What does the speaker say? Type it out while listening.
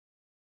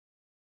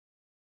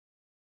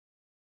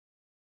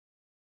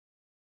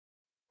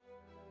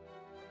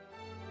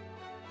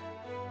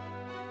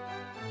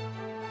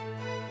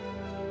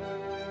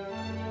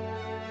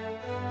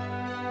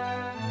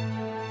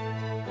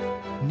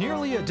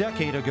Nearly a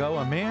decade ago,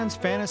 a man's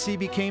fantasy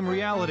became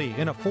reality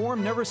in a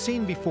form never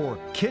seen before: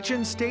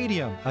 Kitchen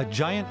Stadium, a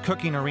giant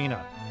cooking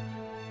arena.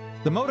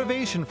 The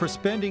motivation for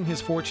spending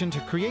his fortune to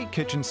create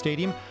Kitchen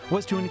Stadium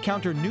was to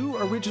encounter new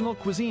original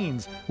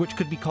cuisines, which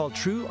could be called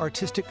true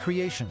artistic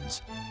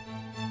creations.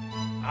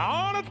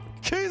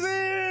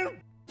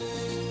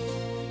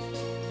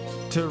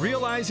 To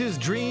realize his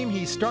dream,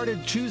 he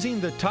started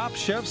choosing the top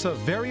chefs of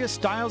various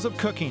styles of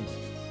cooking.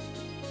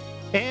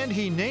 And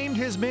he named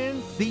his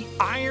men the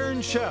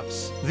Iron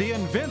Chefs, the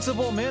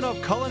invincible men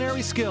of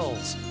culinary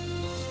skills.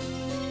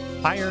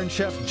 Iron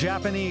Chef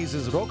Japanese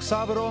is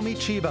Rokusaburo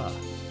Michiba.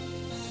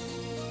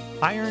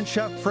 Iron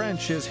Chef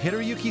French is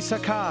Hiroyuki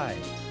Sakai.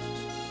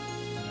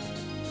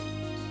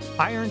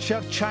 Iron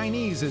Chef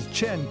Chinese is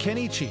Chen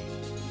Kenichi.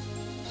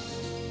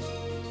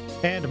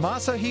 And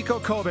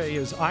Masahiko Kobe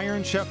is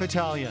Iron Chef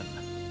Italian.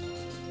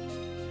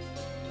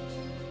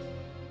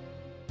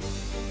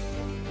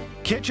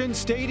 Kitchen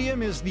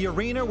Stadium is the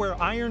arena where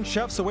Iron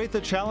Chefs await the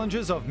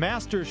challenges of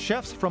master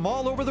chefs from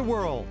all over the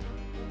world.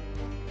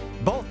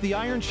 Both the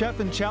Iron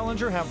Chef and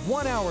Challenger have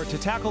 1 hour to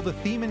tackle the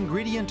theme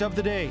ingredient of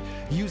the day.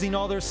 Using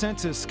all their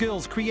senses,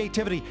 skills,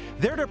 creativity,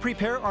 they're to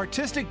prepare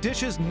artistic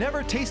dishes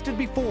never tasted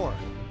before.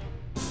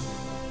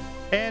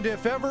 And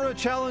if ever a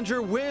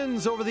challenger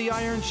wins over the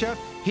Iron Chef,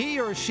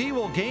 he or she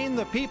will gain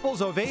the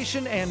people's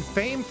ovation and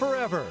fame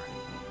forever.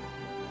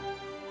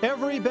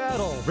 Every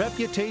battle,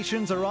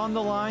 reputations are on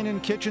the line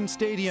in Kitchen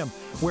Stadium,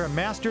 where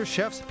master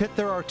chefs pit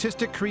their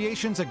artistic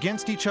creations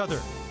against each other.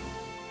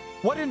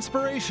 What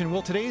inspiration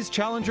will today's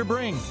challenger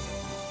bring?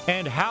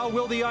 And how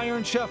will the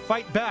Iron Chef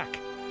fight back?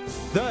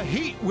 The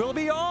heat will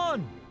be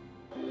on!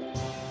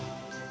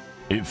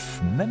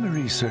 If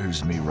memory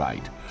serves me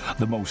right,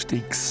 the most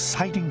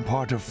exciting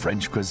part of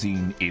French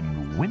cuisine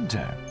in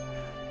winter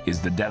is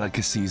the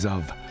delicacies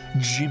of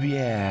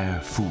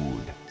gibier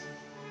food.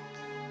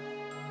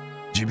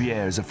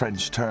 Gibier is a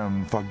French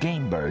term for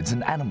game birds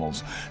and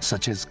animals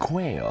such as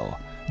quail,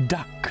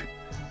 duck,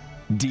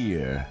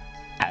 deer,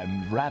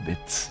 and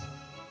rabbits.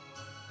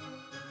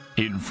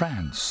 In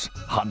France,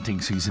 hunting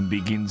season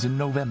begins in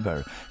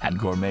November, and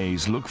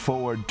gourmets look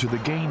forward to the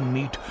game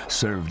meat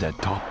served at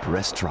top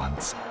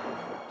restaurants.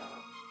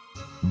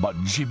 But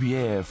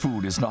gibier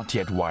food is not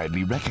yet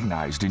widely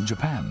recognized in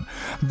Japan.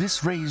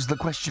 This raised the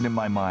question in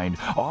my mind,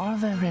 are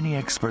there any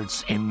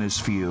experts in this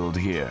field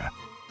here?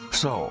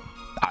 So,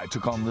 I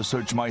took on the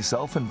search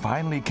myself and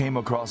finally came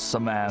across a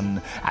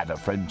man at a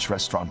French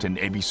restaurant in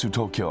Ebisu,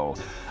 Tokyo.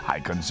 I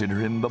consider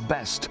him the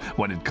best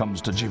when it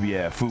comes to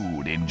gibier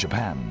food in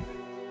Japan.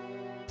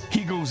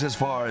 He goes as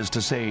far as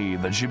to say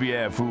the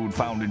gibier food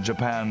found in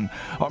Japan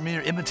are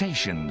mere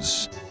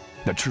imitations,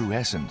 the true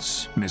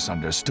essence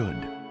misunderstood.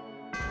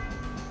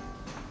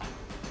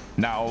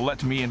 Now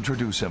let me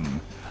introduce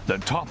him, the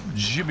top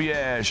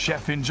gibier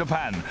chef in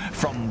Japan,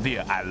 from the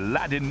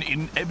Aladdin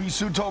in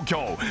Ebisu,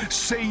 Tokyo,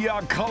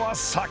 Seiya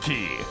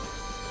Kawasaki.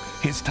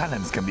 His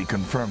talents can be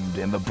confirmed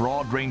in the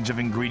broad range of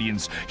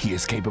ingredients he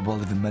is capable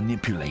of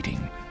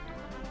manipulating.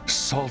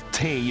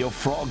 Sauté your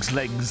frog's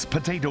legs,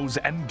 potatoes,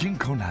 and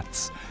ginkgo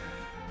nuts.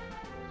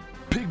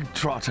 Pig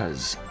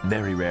trotters,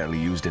 very rarely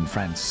used in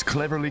France,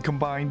 cleverly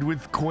combined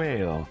with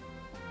quail.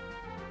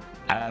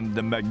 And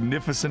the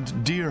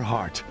magnificent deer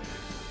heart,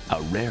 a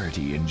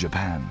rarity in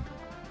Japan.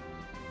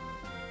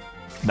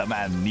 The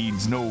man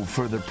needs no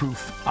further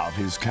proof of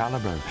his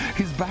caliber.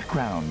 His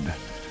background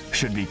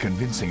should be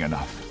convincing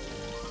enough.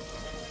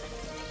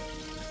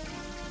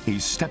 He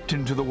stepped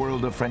into the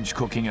world of French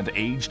cooking at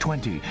age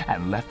 20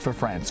 and left for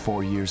France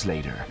 4 years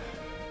later,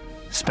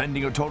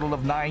 spending a total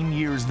of 9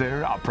 years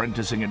there,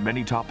 apprenticing at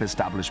many top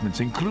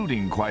establishments,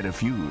 including quite a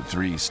few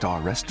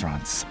 3-star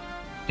restaurants.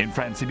 In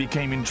France, he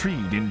became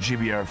intrigued in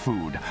gibier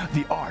food,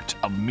 the art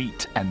of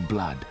meat and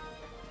blood.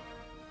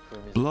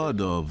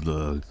 Blood of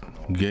the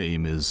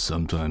game is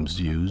sometimes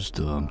used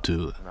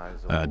to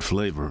add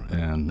flavor,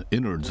 and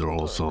innards are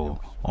also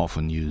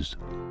often used.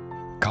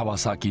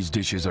 Kawasaki's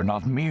dishes are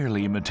not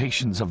merely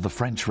imitations of the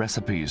French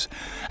recipes.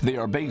 They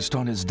are based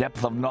on his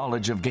depth of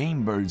knowledge of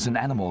game birds and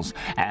animals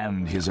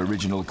and his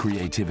original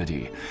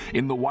creativity.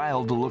 In the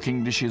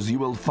wild-looking dishes, you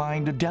will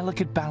find a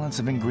delicate balance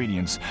of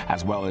ingredients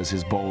as well as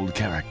his bold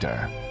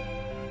character.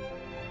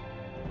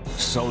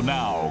 So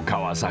now,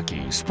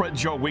 Kawasaki,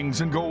 spread your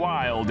wings and go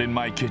wild in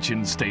my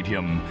kitchen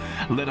stadium.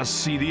 Let us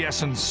see the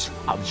essence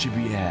of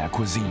gibier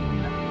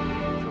cuisine.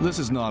 This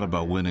is not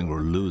about winning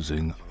or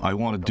losing. I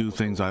want to do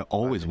things I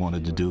always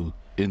wanted to do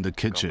in the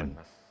kitchen.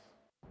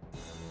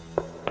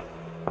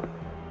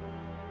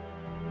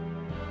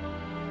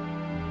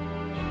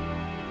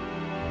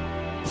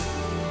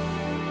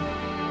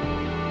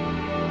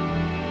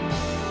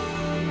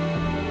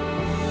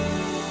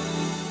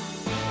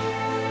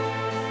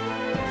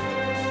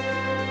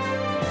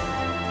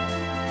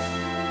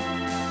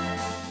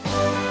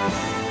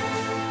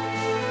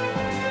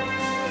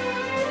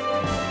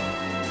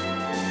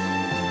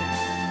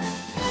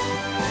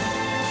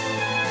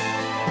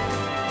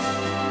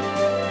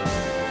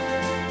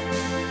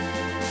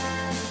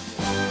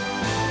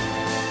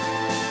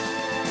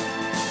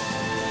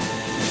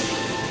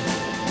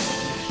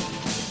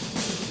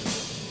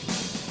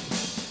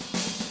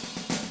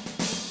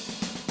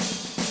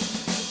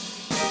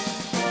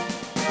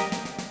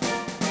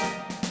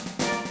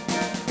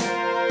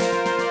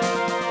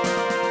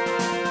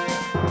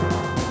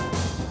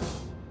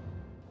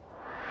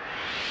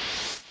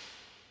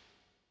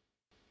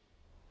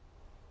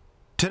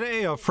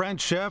 Today, a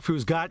French chef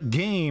who's got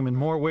game in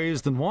more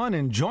ways than one,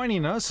 and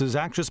joining us is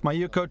actress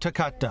Mayuko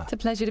Takata. It's a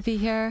pleasure to be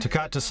here.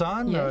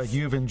 Takata-san, Yes.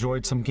 You've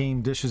enjoyed some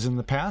game dishes in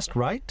the past,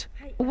 right?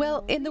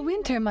 Well, in the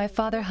winter, my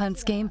father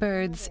hunts game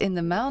birds in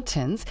the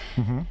mountains.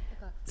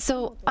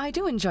 So I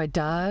do enjoy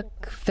duck,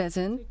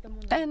 pheasant,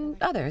 and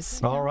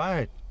others. All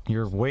right.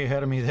 You're way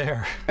ahead of me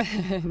there.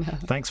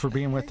 Thanks for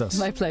being with us.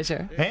 My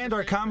pleasure. And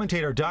our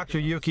commentator, Dr.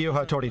 Yukio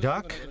Hattori.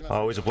 Doc.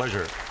 Always a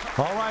pleasure.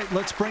 All right,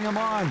 let's bring him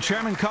on.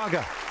 Chairman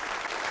Kaga.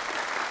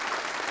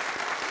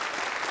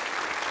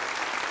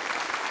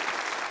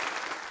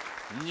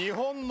 日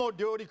本の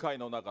料理界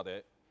の中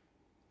で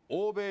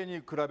欧米に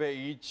比べ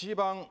一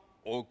番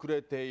遅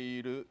れて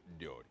いる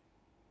料理、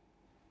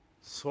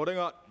それ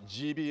が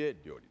ジビエ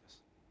料理で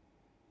す。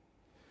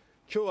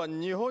今日は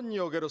日本に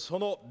おけるそ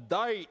の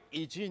第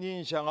一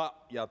人者が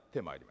やっ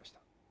てまいりました。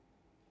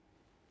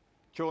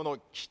今日の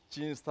キッ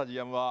チンスタジ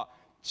アムは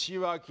血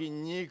湧き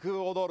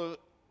肉踊る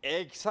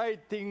エキサイ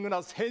ティング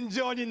な戦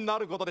場にな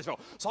ることでしょ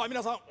う。さあ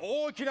皆さん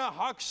大きな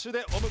拍手で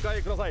お迎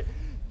えください。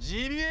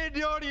ジビエ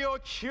料理を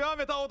極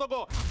めた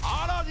男、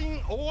アラジ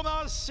ンオー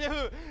ナーシェ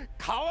フ、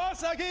川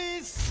崎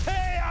誠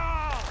也。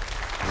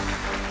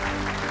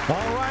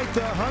All right,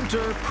 the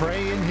hunter,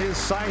 prey in his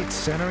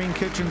sights, entering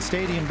Kitchen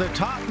Stadium, the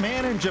top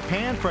man in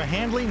Japan for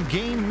handling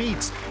game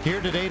meats, here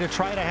today to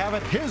try to have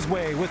it his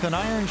way with an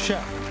Iron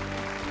Chef.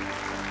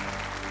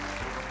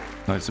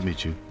 Nice to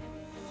meet you.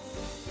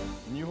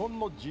 日本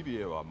のジビ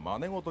エは真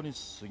似事に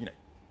過ぎない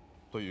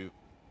という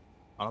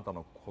あなた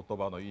の言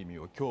葉の意味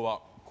を今日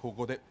はこ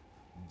こで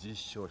実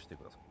証して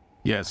くださ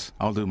い。 Yes,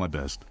 I'll do my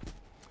best.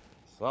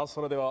 さあ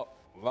それでは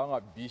我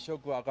が美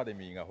食アカデ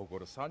ミーが誇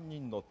る3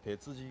人の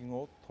鉄人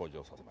を登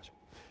場させましょ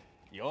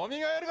う。よ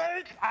みがえるが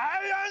い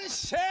アイアン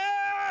シェ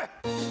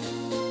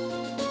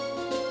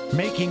フ。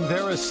 Making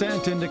their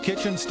ascent into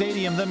Kitchen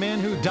Stadium, the men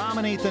who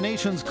dominate the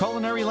nation's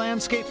culinary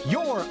landscape,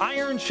 your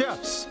Iron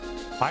Chefs.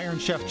 Iron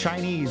Chef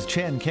Chinese,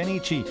 Chen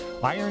Kenichi,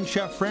 Iron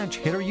Chef French,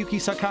 Hiroyuki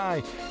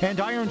Sakai, and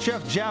Iron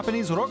Chef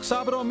Japanese,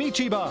 Rokusaburo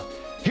Michiba.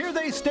 Here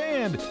they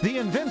stand, the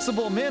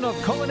invincible men of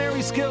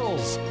culinary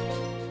skills.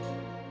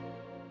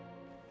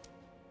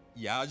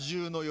 野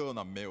獣のよう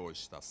な目を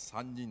した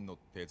3人の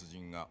鉄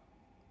人が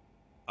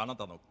あな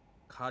たの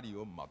狩り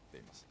を待って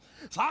います。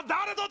さあ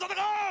誰と戦う？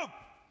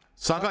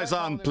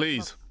 Sakai-san,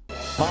 please.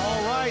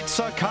 All right,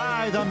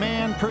 Sakai, the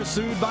man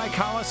pursued by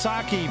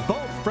Kawasaki.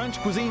 Both French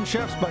cuisine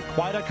chefs, but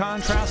quite a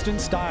contrast in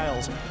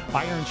styles.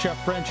 Iron Chef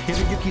French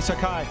Hiroyuki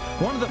Sakai,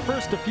 one of the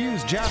first to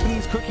fuse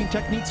Japanese cooking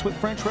techniques with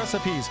French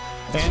recipes.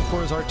 And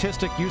for his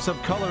artistic use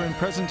of color and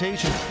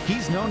presentation,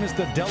 he's known as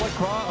the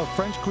Delacroix of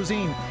French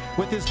cuisine.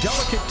 With his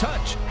delicate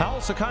touch, how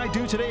will Sakai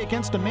do today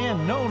against a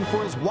man known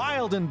for his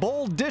wild and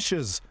bold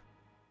dishes?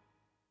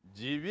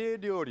 ジビエ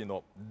料理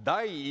の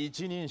第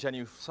一人者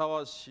にふさ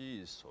わ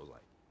しい素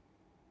材。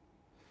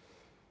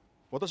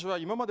私は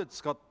今まで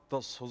使っ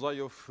た素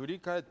材を振り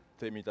返っ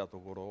てみたと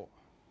ころ、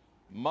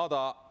ま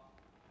だ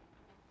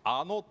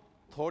あの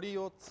鳥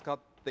を使っ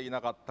てい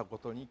なかったこ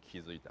とに気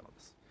づいたの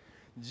です。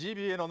ジ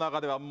ビエの中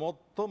では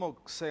最も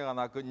癖が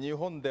なく、日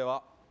本で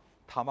は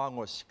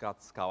卵しか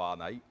使わ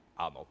ない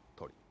あの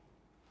鳥。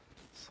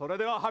それ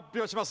では発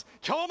表します。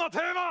今日のテ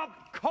ーマは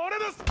これ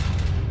です。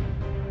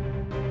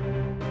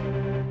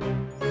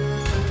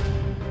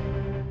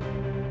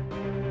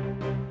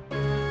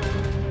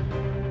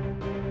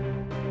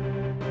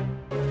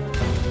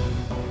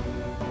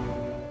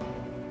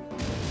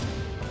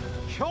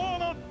今日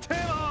のテ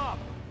ーマは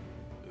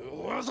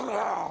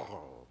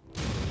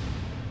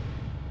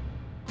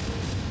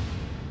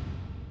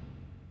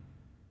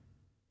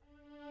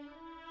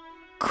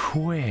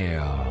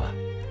Quail.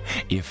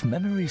 If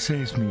memory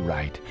serves me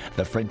right,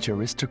 the French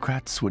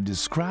aristocrats would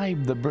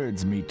describe the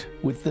bird's meat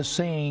with the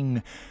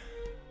saying,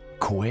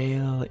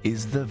 "Quail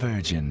is the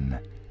virgin,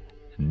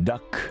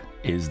 duck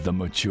is the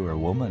mature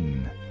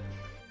woman."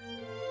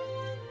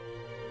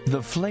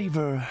 The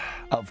flavor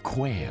of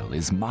quail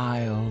is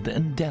mild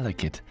and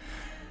delicate,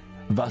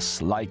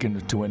 thus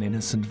likened to an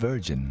innocent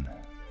virgin.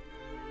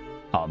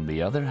 On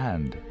the other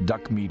hand,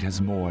 duck meat has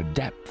more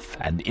depth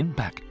and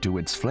impact to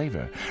its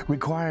flavor,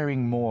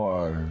 requiring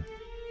more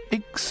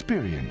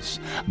experience,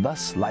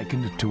 thus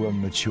likened to a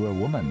mature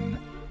woman.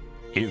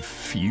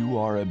 If you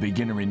are a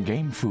beginner in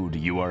game food,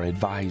 you are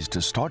advised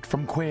to start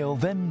from quail,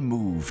 then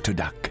move to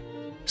duck.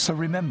 So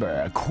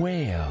remember,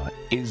 quail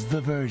is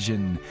the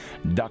virgin,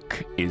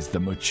 duck is the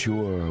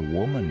mature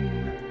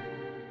woman.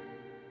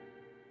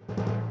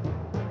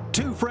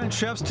 Two French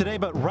chefs today,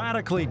 but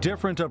radically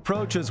different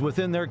approaches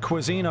within their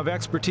cuisine of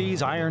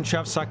expertise. Iron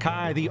Chef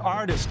Sakai, the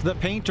artist, the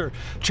painter.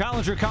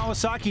 Challenger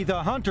Kawasaki,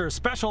 the hunter,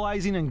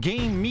 specializing in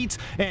game meats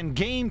and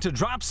game to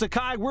drop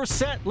Sakai. We're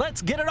set.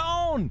 Let's get it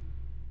on!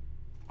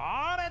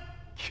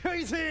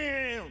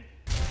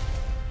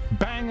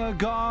 Bang a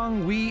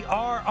gong, we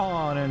are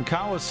on, and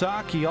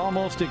Kawasaki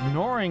almost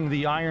ignoring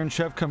the Iron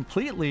Chef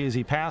completely as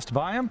he passed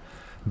by him.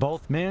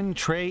 Both men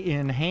tray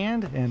in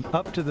hand and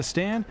up to the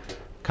stand.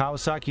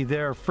 Kawasaki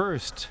there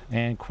first,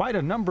 and quite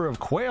a number of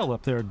quail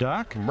up there,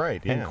 Doc.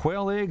 Right, yeah. And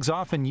quail eggs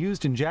often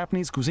used in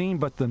Japanese cuisine,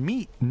 but the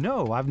meat,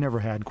 no, I've never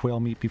had quail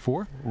meat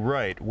before.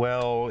 Right.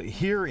 Well,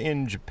 here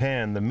in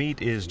Japan, the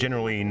meat is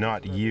generally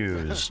not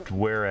used,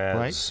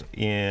 whereas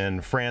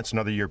in France and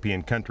other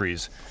European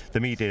countries, the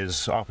meat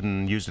is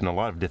often used in a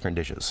lot of different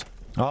dishes.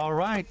 All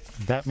right,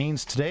 that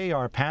means today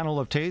our panel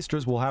of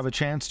tasters will have a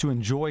chance to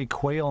enjoy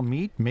quail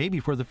meat, maybe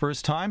for the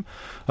first time.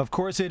 Of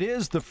course, it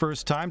is the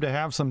first time to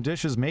have some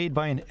dishes made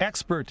by an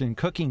expert in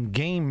cooking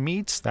game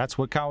meats. That's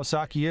what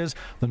Kawasaki is,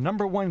 the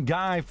 #1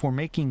 guy for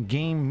making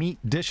game meat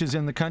dishes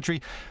in the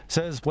country.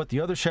 Says what the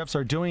other chefs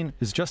are doing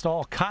is just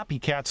all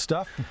copycat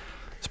stuff.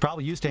 He's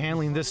probably used to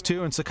handling this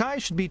too, and Sakai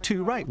should be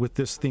too, right, with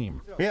this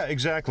theme. Yeah,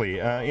 exactly.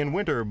 In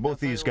winter, both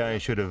these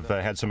guys should have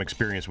had some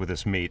experience with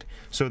this meat.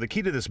 So the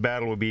key to this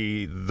battle would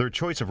be their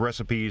choice of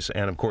recipes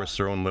and, of course,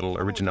 their own little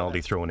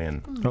originality thrown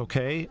in.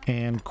 Okay,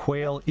 and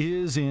quail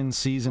is in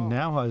season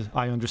now,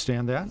 I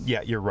understand that.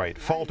 Yeah, you're right.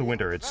 Fall to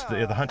winter, it's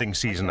the hunting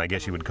season, I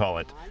guess you would call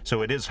it.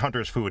 So it is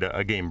hunter's food,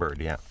 a game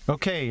bird, yeah.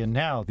 Okay, and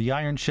now the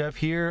Iron Chef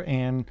here,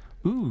 and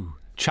ooh,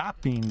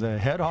 chopping the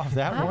head off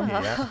that one.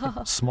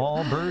 Yeah.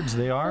 Small birds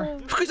they are.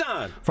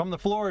 Fukusan! From the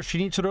floor,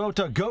 Shinichiro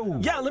Ota, go!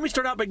 Yeah, let me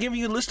start out by giving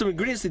you a list of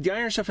ingredients that the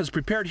Iron Chef has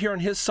prepared here on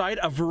his side.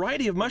 A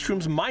variety of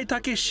mushrooms,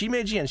 maitake,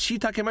 shimeji, and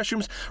shiitake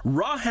mushrooms,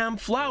 raw ham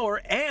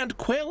flour, and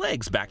quail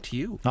eggs. Back to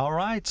you. All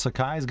right,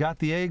 Sakai's got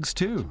the eggs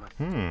too.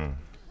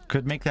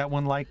 Could make that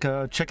one like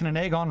chicken and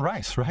egg on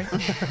rice, right?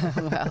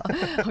 Well,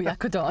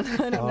 oyakudon.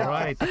 I don't All know.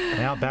 right,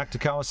 now back to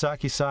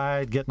Kawasaki's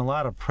side, getting a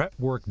lot of prep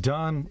work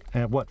done.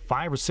 And what,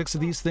 5 or 6 of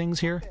these things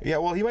here? Yeah,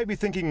 well, he might be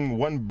thinking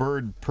 1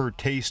 bird per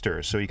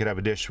taster, so you could have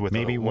a dish with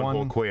Maybe one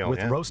whole quail.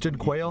 with roasted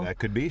quail? That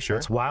could be, sure.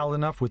 That's wild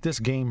enough with this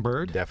game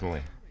bird.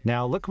 Definitely.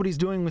 Now look what he's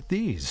doing with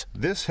these.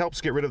 This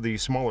helps get rid of the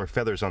smaller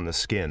feathers on the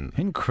skin.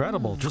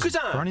 Incredible, just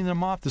Fukusan! burning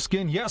them off the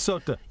skin. Yes,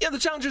 Ota. Yeah, the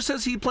challenger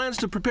says he plans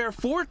to prepare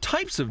 4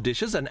 types of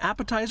dishes: an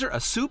appetizer,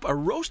 a soup, a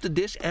roasted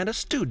dish, and a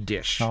stewed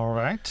dish. All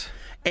right.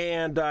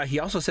 And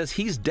he also says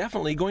he's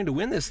definitely going to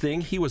win this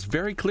thing. He was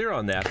very clear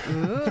on that.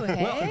 Ooh,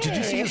 hey. Well, did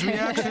you see his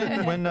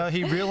reaction when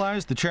he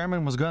realized the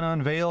chairman was going to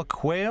unveil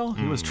quail?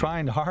 He was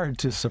trying hard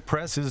to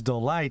suppress his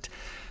delight.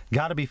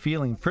 Got to be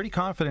feeling pretty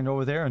confident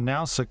over there. And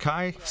now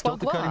Sakai, still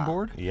at the cutting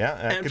board? Yeah,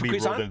 that And could be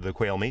Fukusan? rolled into the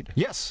quail meat.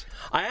 Yes.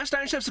 I asked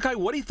Iron Chef Sakai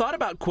what he thought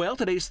about quail,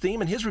 today's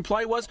theme, and his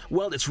reply was,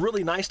 well, it's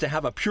really nice to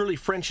have a purely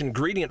French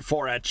ingredient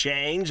for a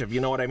change, if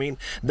you know what I mean.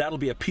 That'll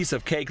be a piece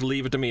of cake.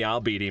 Leave it to me.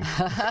 I'll beat him.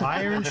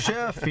 Iron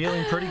Chef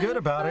feeling pretty good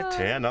about it.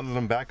 Yeah, none of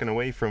them backing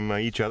away from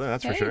each other,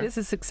 that's for Hey, sure. this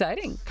is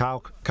exciting.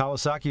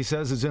 Kawasaki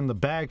says it's in the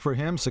bag for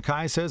him.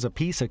 Sakai says a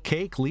piece of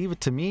cake, leave it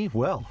to me.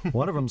 Well,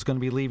 one of them's going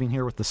to be leaving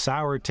here with the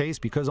sour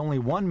taste because only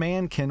one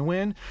man can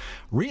win.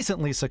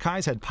 Recently,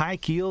 Sakai's had pie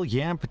keel,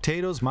 yam,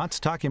 potatoes,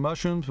 matsutake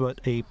mushrooms, but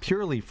a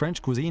purely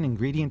French cuisine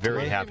ingredient Very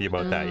today. happy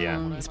about that,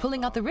 yeah. He's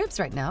pulling out the ribs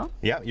right now.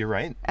 Yeah, you're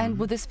right. And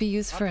will this be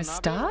used for a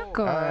stock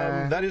or?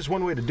 That is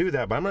one way to do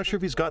that, but I'm not sure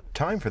if he's got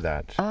time for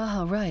that.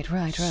 Oh, right.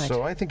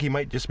 So I think he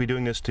might just be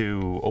doing this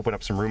to open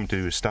up some room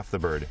to stuff the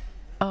bird.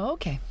 Oh,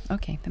 okay.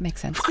 Okay, that makes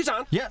sense.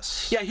 Fukusan?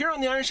 Yes. Yeah, here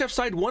on the Iron Chef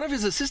side, one of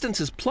his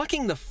assistants is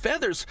plucking the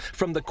feathers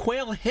from the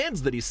quail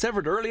heads that he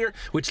severed earlier,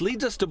 which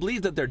leads us to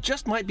believe that there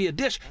just might be a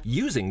dish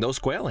using those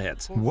quail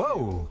heads.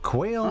 Whoa,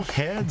 quail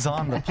heads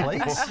on the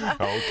plates?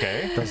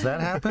 Okay. Does that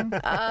happen?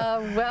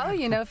 Well,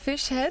 you know,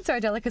 fish heads are a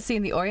delicacy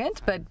in the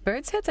Orient, but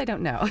birds' heads, I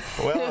don't know.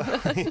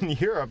 Well, in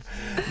Europe,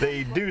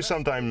 they do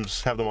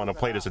sometimes have them on a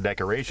plate as a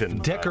decoration.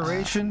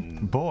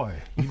 Decoration? Boy,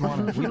 we'd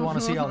want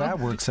to see how that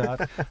works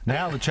out.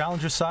 Now the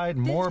challenger side,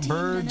 more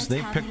birds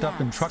they've picked up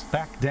and trucked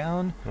back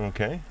down.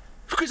 Okay.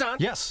 Fukusan?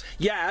 Yes.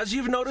 Yeah, as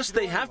you've noticed,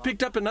 they have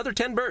picked up another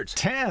 10 birds.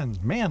 10,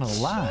 man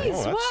alive.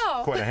 Oh, that's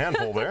Wow. quite a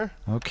handful there.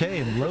 Okay,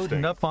 and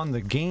loading up on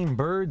the game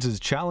birds is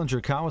challenger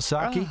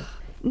Kawasaki.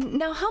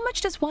 Now, how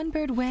much does one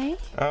bird weigh?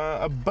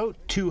 About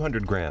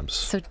 200 grams.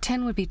 So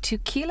 10 would be 2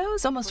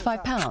 kilos, almost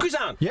 5 pounds.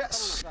 Fukusan!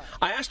 Yes.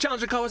 I asked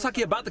Challenger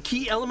Kawasaki about the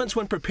key elements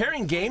when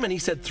preparing game, and he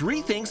said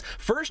 3 things.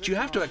 First, you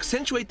have to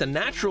accentuate the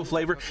natural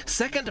flavor.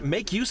 Second,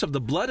 make use of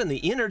the blood and the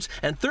innards.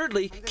 And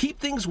thirdly, keep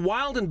things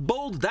wild and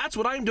bold. That's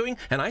what I'm doing,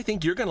 and I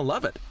think you're going to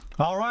love it.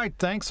 All right,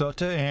 thanks,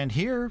 Ota. And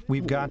here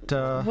we've got...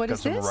 What got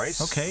is some this?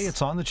 rice. Okay,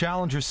 it's on the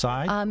challenger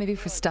side. Maybe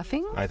for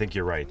stuffing? I think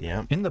you're right,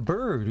 yeah. In the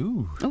bird,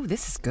 ooh. Oh,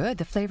 this is good.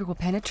 The flavor will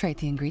penetrate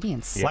the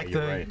ingredients. Yeah, Like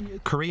you're the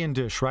right. Korean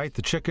dish, right?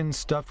 The chicken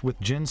stuffed with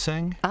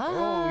ginseng.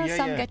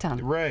 Samgyetang.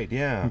 Right,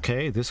 yeah.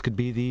 Okay, this could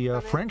be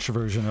the French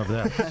version of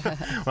that.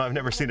 Well, I've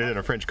never seen it in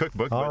a French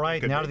cookbook. All but it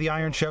right, could now be. to the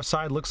Iron Chef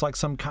side. Looks like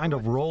some kind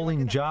of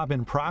rolling job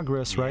in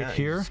progress right Yeah,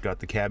 here. He's got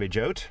the cabbage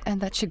out. And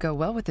that should go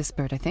well with this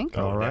bird, I think.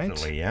 All right.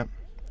 Definitely, yeah.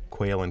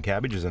 Quail and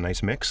cabbage is a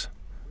nice mix.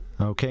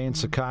 Okay, and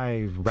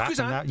Sakai wrapping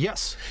Fukusan? that.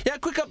 Yes. Yeah,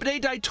 quick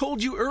update. I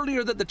told you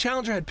earlier that the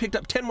Challenger had picked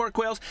up 10 more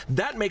quails.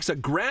 That makes a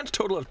grand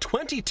total of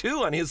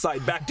 22 on his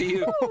side. Back to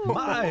you.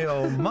 My,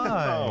 oh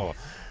my. Oh.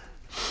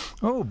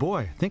 Oh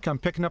boy, I think I'm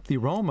picking up the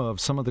aroma of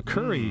some of the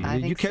curry. I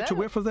Did you think catch so. a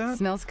whiff of that?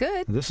 Smells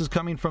good. This is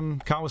coming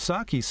from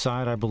Kawasaki's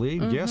side, I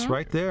believe. Yes,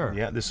 right there.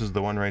 Yeah, this is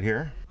the one right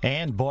here.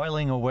 And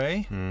boiling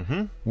away.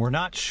 We're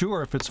not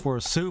sure if it's for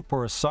a soup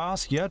or a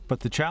sauce yet, but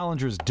the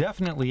challengers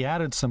definitely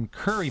added some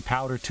curry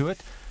powder to it.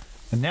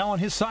 And now on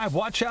his side,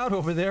 watch out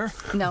over there.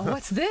 Now,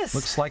 what's this?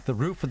 Looks like the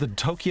roof of the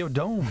Tokyo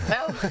Dome.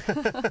 Oh.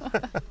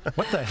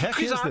 What the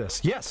heck is Kuzan.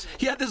 this? Yes.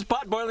 Yeah, this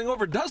pot boiling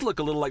over does look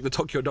a little like the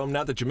Tokyo Dome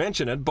now that you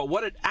mention it, but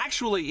what it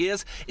actually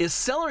is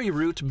celery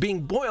root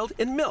being boiled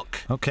in milk.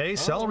 Okay,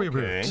 celery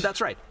root.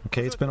 That's right.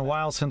 Okay, it's been a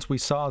while since we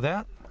saw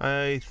that.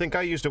 I think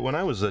I used it when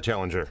I was a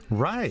challenger.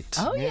 Right.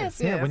 Oh,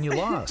 yes, Yeah, yes. when you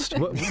lost.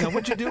 Now,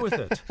 what'd you do with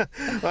it?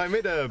 I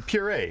made a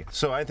puree,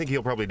 so I think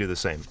he'll probably do the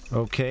same.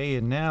 Okay,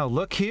 and now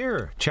look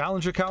here.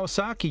 Challenger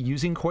Kawasaki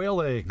using quail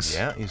eggs.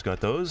 Yeah, he's got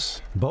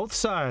those. Both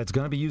sides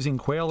going to be using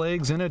quail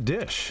eggs in a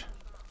dish.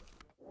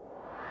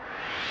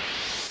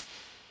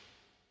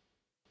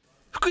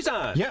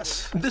 Kuzan.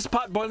 Yes. This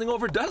pot boiling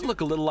over does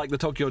look a little like the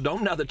Tokyo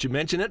Dome now that you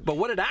mention it, but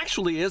what it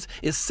actually is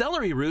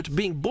celery root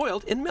being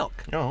boiled in milk.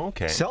 Oh,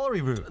 okay.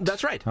 Celery root.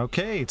 That's right.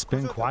 Okay, it's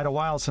been quite a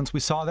while since we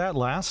saw that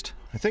last.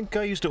 I think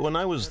I used it when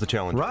I was the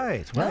challenger.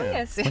 Right. Oh, right.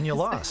 yes. When you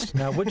lost.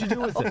 Now, what'd you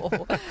do with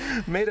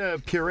it? Made a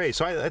puree,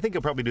 so I think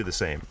he'll probably do the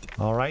same.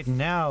 All right,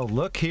 now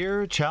look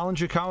here.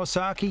 Challenger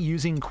Kawasaki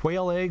using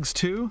quail eggs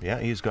too. Yeah,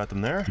 he's got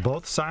them there.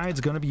 Both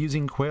sides going to be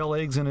using quail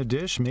eggs in a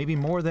dish, maybe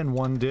more than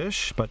one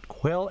dish, but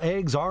quail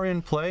eggs are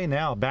in play.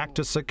 Now back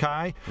to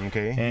Sakai.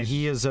 Okay. And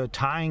he is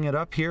tying it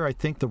up here, I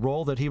think, the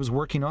roll that he was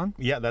working on.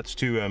 Yeah, that's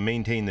to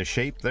maintain the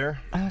shape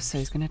there. Oh, so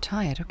he's going to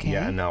tie it. Okay.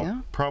 Yeah, and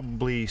I'll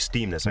probably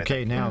steam this, I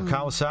Okay, think. now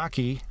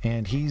Kawasaki,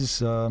 and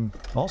he's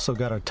also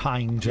got a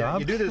tying Yeah, job.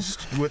 you do this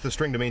with the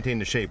string to maintain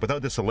the shape.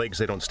 Without this, the legs,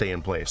 they don't stay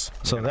in place.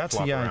 They So kinda that's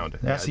flop the around.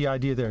 that's the Yeah,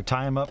 idea there.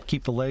 Tie them up,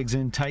 keep the legs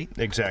in tight.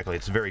 exactly.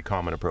 It's a very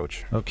common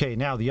approach. Okay,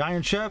 now the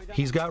Iron Chef,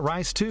 he's got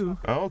rice too.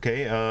 Oh,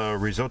 okay,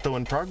 risotto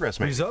in progress,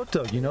 maybe.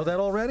 Risotto, you know that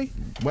already?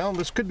 Well,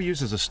 this could be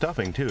used as a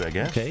stuffing, too, I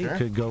guess. Okay, Sure.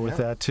 could go with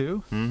that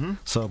too.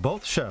 So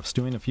both chefs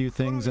doing a few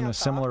things in a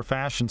similar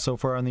fashion so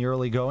far in the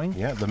early going.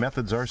 Yeah, the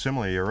methods are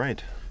similar, you're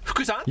right.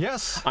 Kuzan?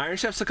 Yes. Iron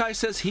Chef Sakai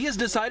says he has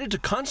decided to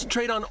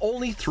concentrate on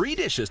only 3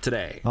 dishes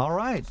today. All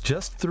right,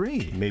 just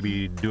 3.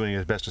 Maybe doing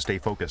his best to stay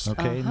focused.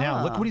 Okay,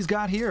 now look what he's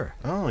got here.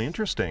 Oh,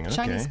 interesting. Okay.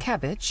 Chinese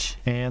cabbage.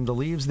 And the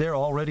leaves there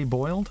already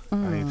boiled?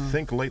 I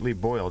think lightly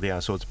boiled, yeah.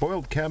 So it's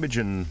boiled cabbage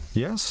and...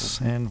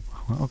 Yes, and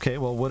okay,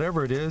 well,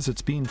 whatever it is,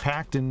 it's being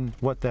packed in,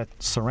 what, that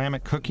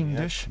ceramic cooking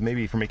dish?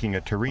 maybe for making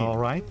a terrine. All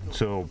right.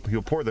 So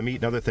he'll pour the meat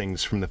and other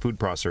things from the food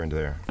processor into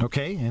there.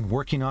 Okay, and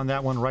working on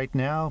that one right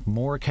now.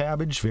 More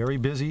cabbage, very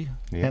busy.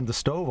 Yeah. And the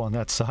stove on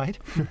that side.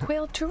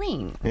 Quail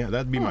terrine. Yeah,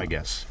 that'd be my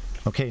guess.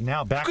 Okay,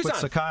 now back with Kuzan.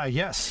 Sakai,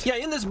 yes. Yeah,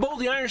 in this bowl,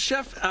 the Iron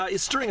Chef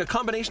is stirring a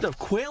combination of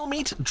quail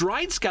meat,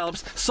 dried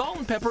scallops, salt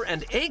and pepper,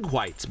 and egg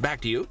whites.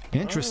 Back to you.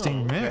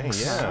 Interesting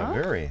mix. Yeah,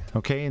 very.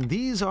 Okay, and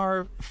these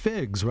are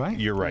figs, right?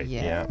 You're right,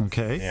 Yes. yeah.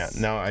 Okay. Yeah.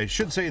 Now, I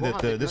should say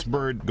that this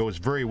bird goes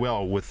very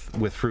well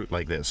with fruit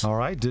like this. All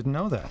right, didn't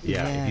know that.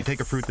 Yeah, if you Yes.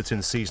 take a fruit that's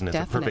in season, it's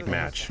a perfect Definitely.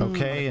 match.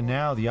 Okay, and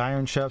now the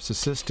Iron Chef's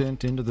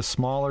assistant into the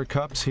smaller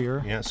cups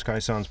here. Yeah,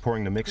 Sky-san's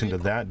pouring the mix into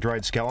that.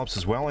 Dried scallops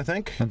as well, I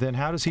think. And then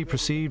how does he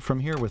proceed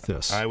from here with this?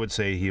 I would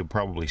say he'll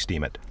probably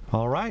steam it.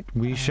 All right,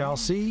 we shall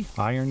see.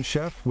 Iron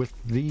Chef with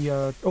the...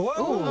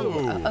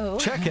 whoa!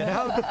 Check it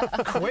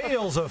out.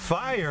 Quail's a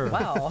fire.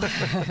 Wow.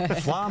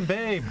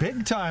 Flambe,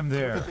 big time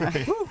there.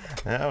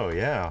 Oh,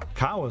 yeah.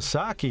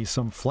 Kawasaki,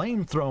 some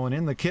flame throwing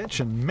in the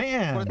kitchen.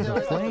 Man,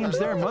 the flames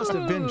there must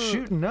have been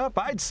shooting up,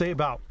 I'd say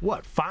about,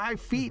 what, 5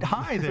 feet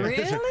high there.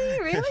 Really?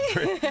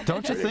 Really?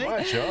 Don't you think?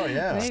 Much, oh,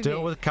 yeah.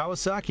 Still with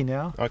Kawasaki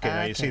now. Okay,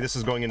 now you Okay. see this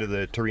is going into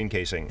the terrine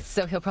casing.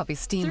 So he'll probably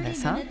steam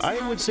this, huh?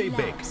 I would say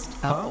bake.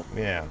 Oh,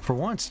 Yeah. for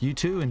once, you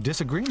two in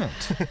disagreement.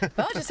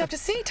 Well, just have to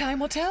see. Time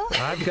will tell.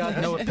 I've got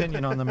no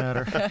opinion on the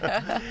matter.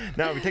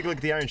 Now, if we take a look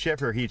at the Iron Chef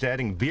here, he's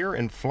adding beer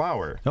and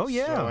flour. Oh,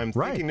 yeah, So I'm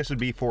right. thinking this would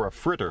be for a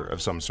fritter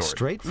of some sort.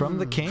 Straight from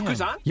the can.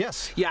 Kuzan?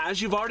 Yes. Yeah,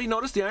 as you've already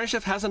noticed, the Iron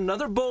Chef has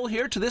another bowl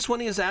here. To this one,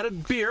 he has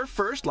added beer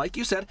first, like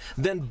you said,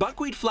 then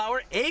buckwheat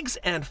flour, eggs,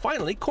 and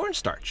finally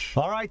cornstarch.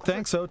 All right,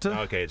 thanks, Ota.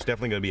 Okay, it's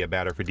definitely going to be a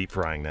batter for deep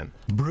frying then.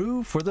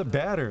 Brew for the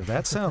batter.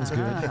 That sounds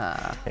good.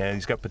 And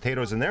he's got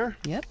potatoes in there.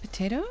 Yep,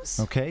 potatoes.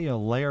 Okay, a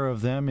layer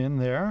of them in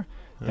there.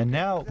 And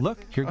now, look,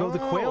 here go the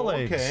quail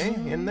eggs. Okay,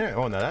 in there.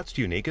 Oh, now that's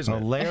unique, isn't A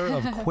it? layer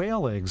of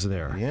quail eggs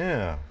there.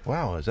 Yeah.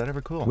 Wow, is that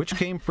ever cool? Which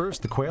came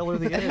first, the quail or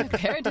the egg?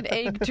 Parent and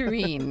egg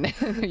terrine.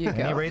 There you At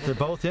any go. rate, they're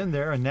both in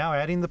there, and now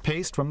adding the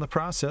paste from the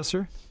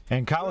processor.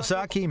 And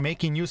Kawasaki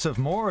making use of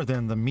more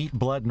than the meat,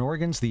 blood, and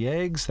organs, the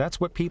eggs. That's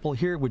what people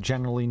here would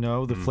generally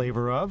know the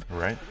flavor of.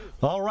 Right.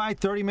 All right,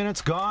 30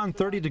 minutes gone,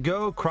 30 to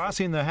go,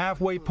 crossing the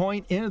halfway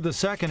point into the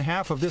second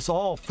half of this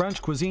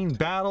all-French cuisine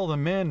battle. The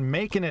men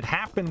making it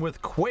happen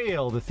with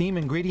quail. the theme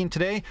ingredient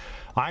today,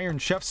 Iron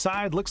Chef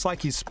side, looks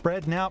like he's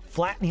spreading out,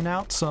 flattening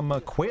out some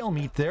quail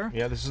meat there.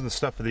 Yeah, this is the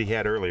stuff that he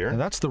had earlier. And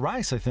that's the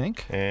rice, I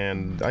think.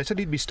 And I said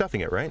he'd be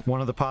stuffing it, right?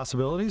 One of the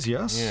possibilities,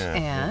 yes.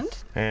 Yeah.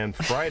 And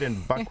fried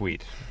in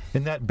buckwheat.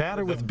 In that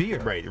batter with beer.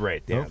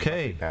 Right. Yeah,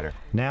 okay. Batter.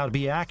 Now, to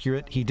be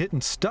accurate, he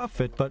didn't stuff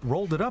it, but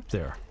rolled it up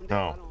there.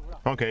 Oh,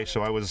 okay.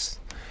 So I was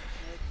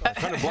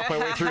trying to bluff my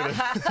way through this.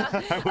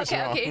 I was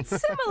wrong. Okay, it's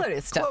similar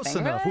to stuffing. Close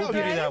enough. We'll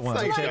give you that one.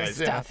 Thanks, Like guys.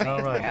 stuffing.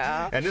 All right.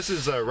 Yeah. And this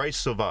is rice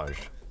sauvage.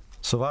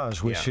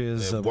 Sauvage, which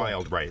is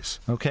wild rice.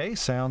 Okay,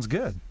 sounds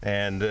good.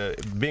 And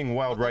being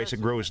wild rice,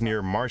 it grows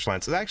near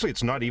marshlands. Actually,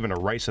 it's not even a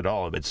rice at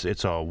all.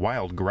 It's a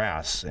wild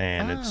grass,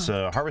 and it's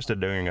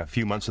harvested during a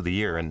few months of the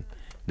year. And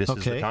this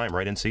is the time,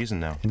 right in season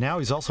now. And now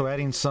he's also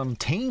adding some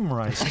tame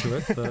rice to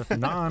it, the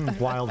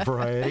non-wild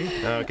variety.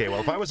 Okay,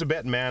 well, if I was a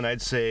betting man,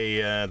 I'd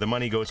say the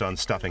money goes on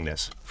stuffing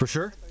this. For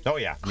sure? Oh,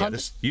 yeah.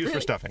 This used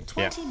for stuffing.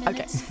 Yeah.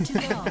 Okay.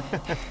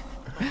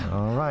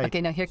 All right.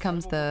 Okay, now here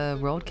comes the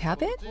rolled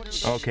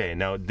cabbage. Okay,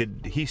 now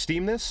did he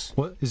steam this?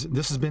 What is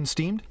this has been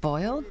steamed?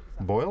 Boiled?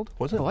 Boiled?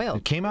 Was it? Boiled.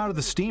 It came out of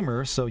the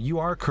steamer, so you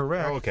are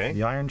correct. Oh, okay.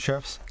 The Iron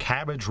Chef's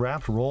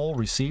cabbage-wrapped roll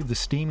received the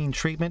steaming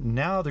treatment.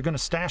 Now they're going to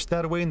stash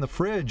that away in the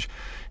fridge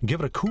and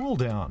give it a cool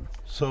down.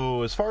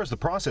 So as far as the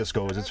process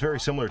goes, it's very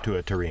similar to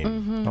a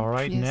terrine. All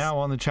right, Yes. now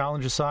on the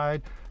challenger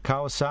side,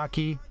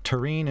 Kawasaki,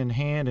 terrine in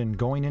hand and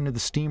going into the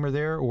steamer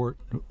there, or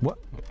what?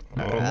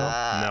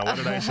 Now, what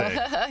did I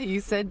say? You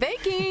said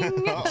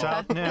baking. It's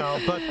out now,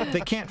 but they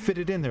can't fit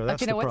it in there.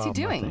 That's Okay, the now what's he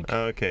problem, I doing? think.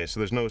 Okay, so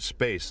there's no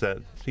space. That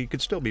he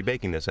could still be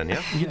baking this in,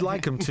 yeah? You'd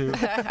like them to,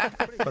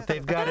 but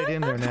they've got it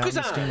in there now. In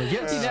the steamer.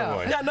 Yes.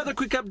 boy. Yeah, another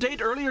quick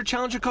update. Earlier,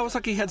 Challenger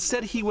Kawasaki had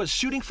said he was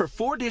shooting for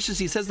 4 dishes.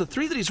 He says the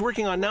 3 that he's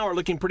working on now are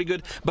looking pretty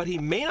good, but he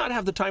may not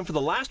have the time for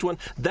the last one.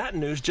 That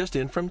news just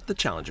in from the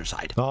Challenger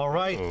side. All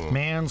right,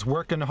 man's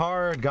working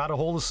hard. Got a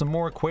hold of some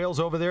more quails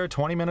over there.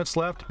 20 minutes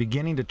left.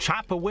 Beginning to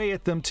chop away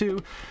at them too.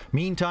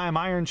 Meantime,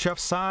 Iron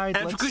Chef's side.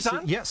 And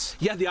Fukusan? Yes.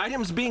 Yeah, the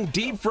items being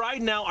deep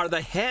fried now are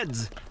the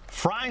heads.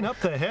 Frying up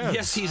the heads.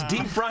 Yes, he's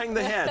deep frying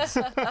the heads.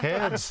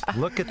 Heads.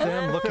 Look at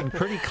them, looking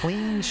pretty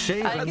clean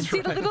shaven. I can see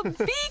the little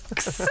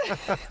beaks.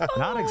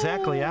 Not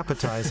exactly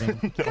appetizing.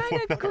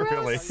 Kind of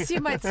gross,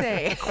 you might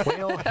say.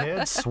 Quail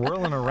head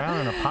swirling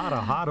around in a pot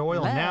of hot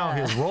oil. Now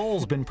his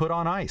roll's been put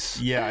on ice.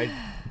 Yeah,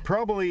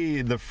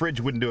 probably the fridge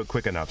wouldn't do it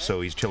quick enough,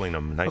 so he's chilling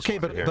them nice. Okay,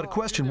 but a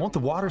question, won't the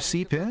water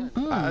seep in?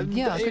 Yeah,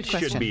 good it should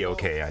question. be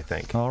okay, I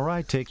think. All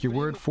right, take your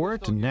word for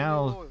it. And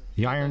now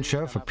the Iron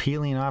Chef, a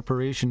peeling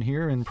operation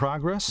here in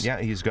progress.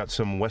 Yeah, he's got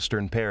some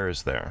western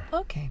pears there.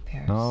 Okay,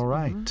 Paris. All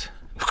right.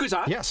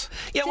 Fukusan? Yes.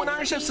 Yeah, when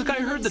Iron Chef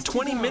Sakai heard the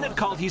 20-minute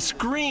call, he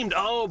screamed,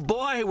 "Oh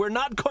boy, we're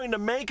not going to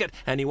make it!"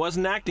 And he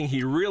wasn't acting.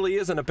 He really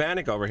is in a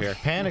panic over here.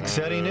 Panic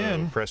setting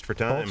in. Pressed for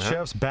time, Both huh?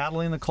 chefs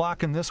battling the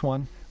clock in this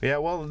one. Yeah,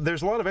 well,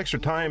 there's a lot of extra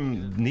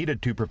time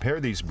needed to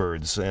prepare these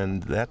birds,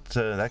 and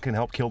that can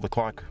help kill the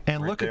clock.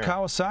 And right look there. at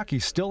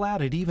Kawasaki, still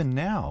at it even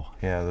now.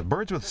 Yeah, the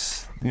birds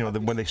with,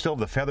 when they still have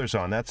the feathers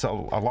on, that's a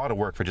lot of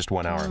work for just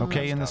 1 hour.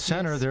 Okay, in the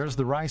center, there's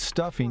the rice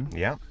stuffing.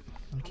 Yeah,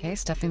 Okay,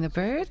 stuffing the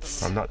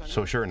birds. I'm not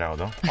so sure now,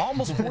 though.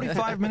 Almost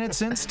 45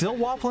 minutes in, still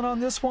waffling on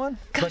this one.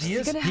 Gosh, But he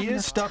is he gonna have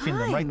enough stuffing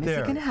them time? right there. Is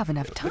he going to have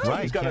enough time?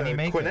 Right. He's got Can he a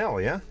make it?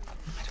 quenelle, yeah?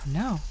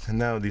 No. And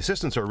now the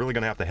assistants are really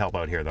going to have to help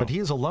out here, though. But he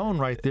is alone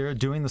right there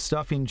doing the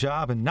stuffing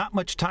job, and not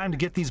much time to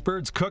get these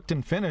birds cooked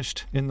and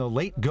finished in the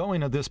late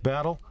going of this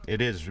battle.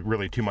 It is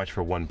really too much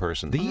for one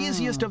person. The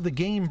easiest of the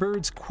game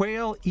birds,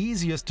 quail,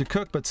 easiest to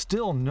cook, but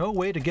still no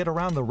way to get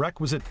around the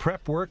requisite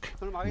prep work.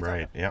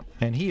 Right, yeah.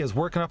 And he is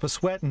working up a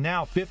sweat, and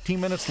now 15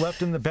 minutes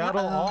left in the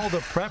battle. All the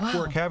prep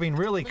work having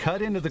really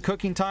cut into the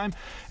cooking time.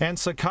 And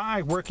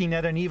Sakai working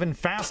at an even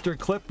faster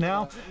clip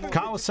now.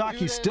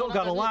 Kawasaki's still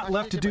got a lot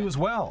left to do as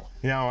well.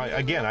 Now,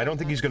 again, I don't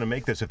think he's going to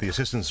make this if the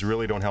assistants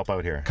really don't help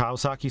out here.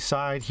 Kawasaki's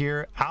side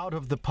here, out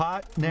of the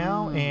pot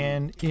now,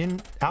 and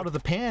out of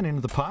the pan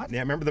into the pot. Yeah,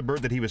 remember the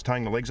bird that he was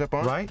tying the legs up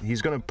on? Right.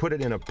 He's going to put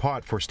it in a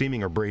pot for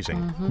steaming or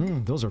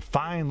braising. Those are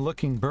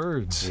fine-looking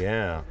birds.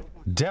 Yeah.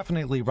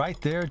 Definitely right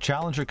there,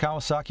 Challenger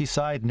Kawasaki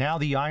side. Now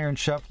the Iron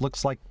Chef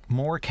looks like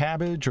more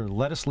cabbage or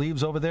lettuce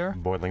leaves over there.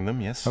 Boiling them,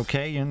 yes.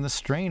 Okay, in the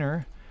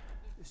strainer.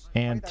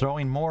 And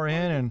throwing more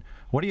in, and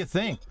what do you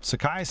think?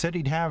 Sakai said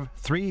he'd have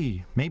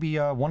 3. Maybe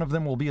one of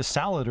them will be a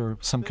salad or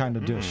some kind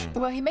of dish.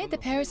 Well, he made the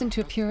pears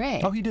into a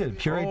puree. Oh, he did.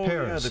 Pureed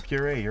pears. Yeah, the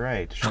puree, you're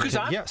right.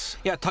 Fukusan? Yes.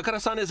 Yeah,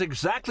 Takara-san is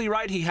exactly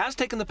right. He has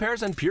taken the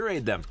pears and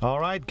pureed them. All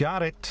right,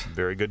 got it.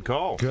 Very good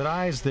call. Good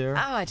eyes there.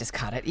 Oh, I just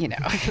caught it, you know.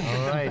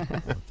 All right.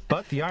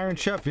 But the Iron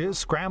Chef is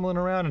scrambling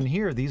around in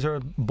here. These are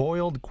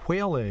boiled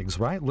quail eggs,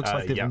 right? Looks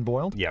like they've yeah. been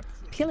boiled. Yep.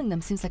 Peeling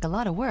them seems like a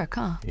lot of work,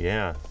 huh?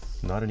 Yeah.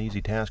 Not an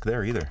easy task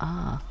there either.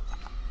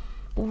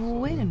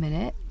 Wait a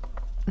minute.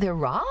 They're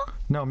raw?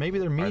 No, maybe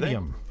they're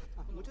medium.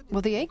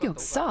 Well, the egg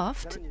yolk's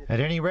soft. At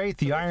any rate,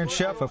 the Iron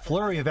Chef, a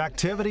flurry of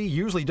activity,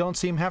 usually don't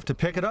seem to have to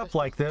pick it up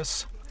like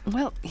this.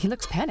 Well, he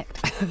looks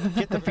panicked.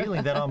 Get the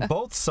feeling that on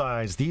both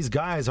sides, these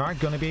guys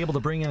aren't going to be able to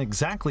bring in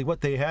exactly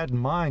what they had in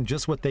mind,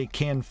 just what they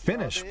can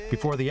finish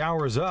before the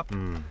hour is up.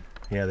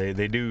 Yeah,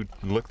 they do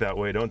look that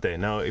way, don't they?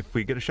 Now, if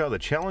we get a shot of the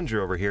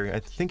challenger over here, I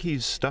think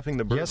he's stuffing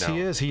the bird Yes, now.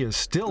 he is. He is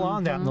still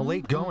on that in the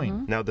late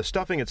going. Now, the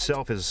stuffing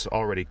itself is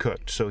already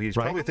cooked, so he's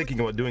probably thinking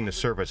about doing the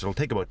service. It'll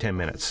take about 10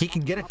 minutes. He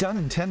can get it done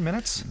in 10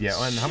 minutes? Yeah,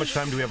 and how much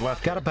time do we have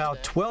left? Got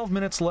about 12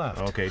 minutes left.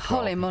 Okay, 12.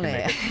 Holy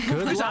moly.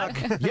 Good luck.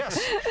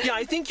 Yes. Yeah,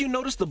 I think you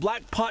noticed the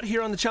black pot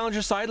here on the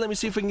challenger side. Let me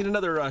see if we can get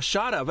another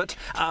shot of it.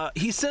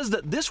 He says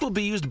that this will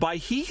be used by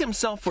he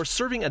himself for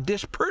serving a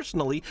dish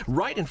personally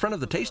right in front of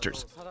the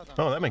tasters.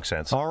 Oh, that makes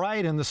sense. All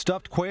right, and the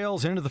stuffed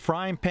quails into the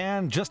frying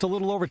pan. Just a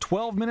little over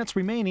 12 minutes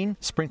remaining.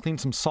 Sprinkling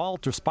some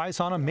salt or spice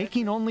on them,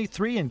 making only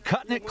 3 and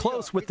cutting it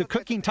close with the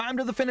cooking time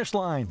to the finish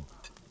line.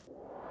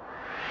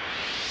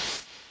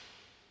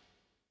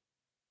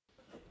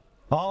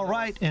 All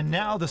right, and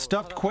now the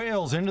stuffed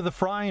quails into the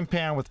frying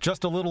pan with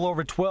just a little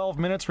over 12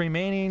 minutes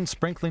remaining,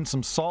 sprinkling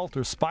some salt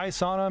or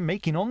spice on them,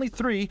 making only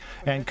 3,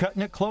 and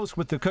cutting it close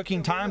with the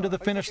cooking time to the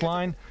finish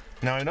line.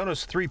 Now, I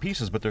noticed 3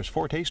 pieces, but there's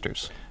 4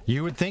 tasters.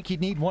 You would think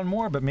he'd need 1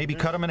 more, but maybe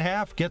cut them in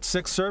half, get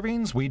 6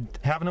 servings. We'd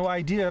have no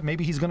idea.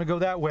 Maybe he's going to go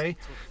that way.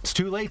 It's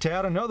too late to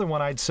add another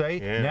one, I'd say.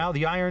 Yeah. Now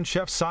the Iron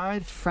Chef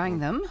side. Frying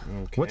them.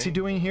 Okay. What's he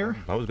doing here?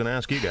 I was going to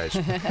ask you guys.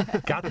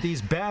 Got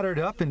these battered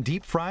up and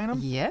deep frying them?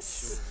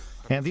 Yes.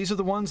 And these are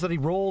the ones that he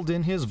rolled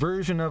in his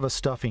version of a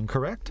stuffing,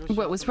 correct?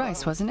 What was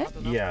rice, wasn't it?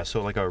 Yeah,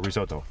 so like a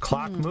risotto.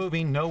 Clock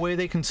moving, no way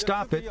they can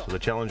stop it. So the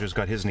challenger's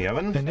got his in the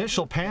oven.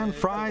 Initial pan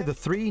fry, the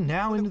 3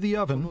 now into the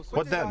oven.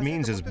 What that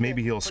means is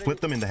maybe he'll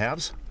split them into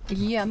halves.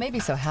 Yeah, maybe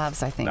so,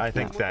 halves, I think. I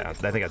think that's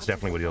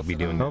definitely what he'll be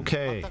doing.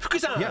 Okay.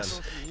 Fukusan! Yes.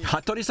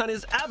 Hattori-san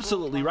is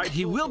absolutely right.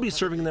 He will be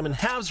serving them in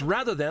halves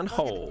rather than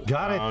whole.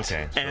 Got it.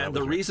 Okay. So And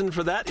the reason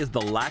for that is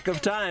the lack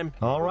of time.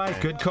 All right,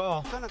 good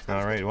call.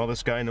 All right, well,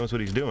 this guy knows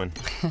what he's doing.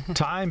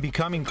 Time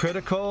becoming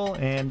critical,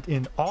 and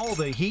in all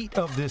the heat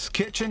of this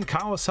kitchen,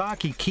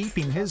 Kawasaki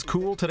keeping his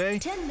cool today.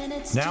 10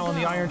 minutes Now to on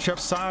the go. Iron Chef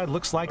side,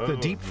 looks like the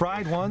deep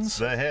fried ones.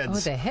 The Oh,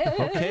 heads. the head.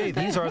 Okay,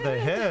 these are the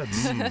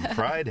heads.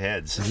 Fried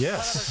heads.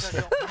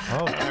 Yes. Oh,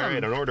 All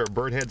right, an order of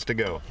bird heads to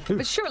go.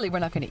 But surely we're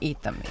not going to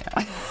eat them, you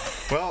know.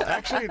 Well,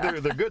 actually, they're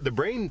good. The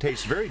brain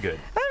tastes very good.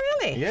 Oh,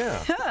 really?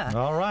 Yeah.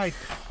 all right.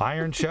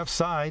 Iron Chef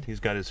side. He's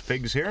got his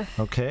figs here.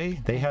 Okay,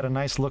 they had a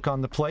nice look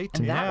on the plate.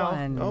 And that now,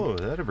 one. Oh,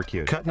 that ever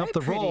cute. cutting up the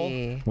Very roll.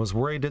 pretty. Was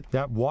worried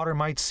that water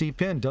might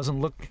seep in. Doesn't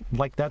look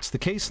like that's the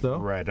case, though.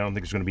 Right, I don't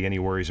think there's going to be any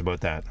worries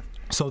about that.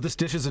 So this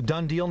dish is a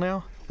done deal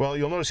now? Well,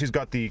 you'll notice he's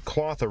got the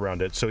cloth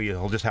around it, so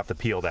he'll just have to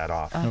peel that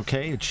off.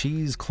 Okay, a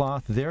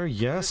cheesecloth there,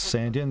 yes.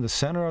 And in the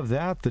center of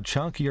that, the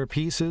chunkier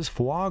pieces,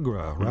 foie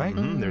gras, right?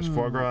 There's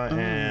foie gras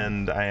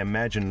and I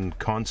imagine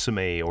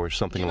consomme or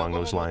something along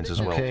those lines as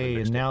well. Okay,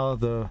 and now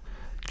the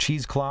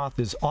cheesecloth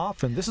is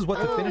off, and this is what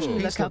the finished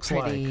look piece how looks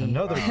like. pretty.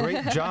 Another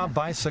great job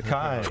by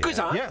Sakai.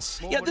 Fukusan? Yes.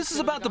 Yeah, this is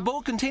about the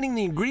bowl containing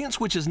the ingredients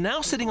which is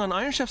now sitting on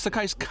Iron Chef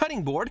Sakai's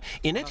cutting board.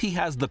 In it, he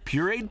has the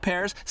pureed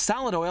pears,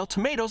 salad oil,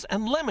 tomatoes,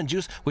 and lemon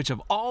juice, which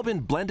have all been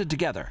blended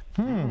together.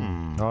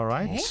 All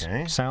right.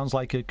 Okay. Sounds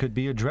like it could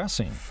be a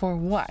dressing. For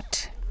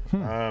what?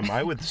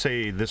 I would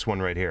say this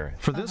one right here.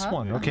 For this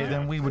one, okay,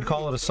 then we would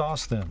call it a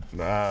sauce then.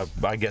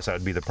 I guess that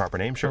would be the proper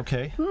name, sure.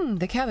 Okay.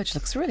 The cabbage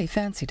looks really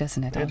fancy,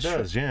 doesn't it? It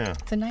does, yeah.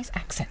 It's a nice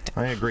accent.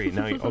 I agree.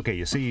 Now, okay,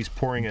 you see he's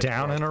pouring it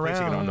Down and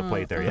placing it around. on the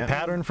plate there, The yeah.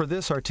 pattern for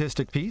this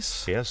artistic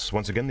piece. Yes,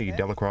 once again, the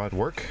Delacroix at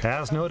work.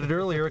 As noted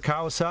earlier,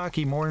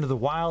 Kawasaki more into the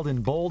wild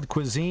and bold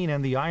cuisine,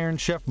 and the Iron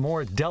Chef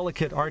more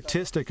delicate,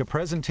 artistic, a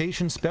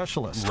presentation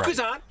specialist.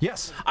 Fukusan?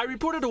 Yes. I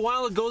reported a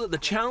while ago that the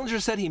challenger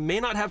said he may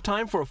not have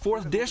time for a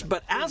 4th dish,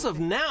 but as of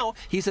now,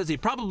 he says he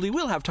probably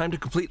will have time to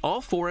complete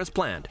all 4 as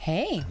planned.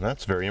 Hey.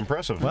 That's very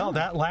impressive. Well,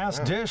 that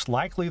last dish,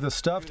 likely the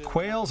stuffed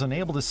quails, and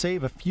able to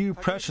save a few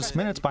precious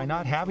minutes by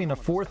not having a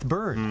 4th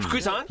bird.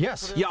 Fukusan?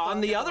 Yes. Yeah, on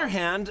the other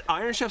hand,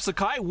 Iron Chef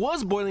Sakai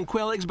was boiling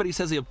quail eggs, but he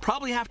says he'll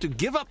probably have to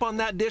give up on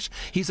that dish.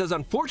 He says,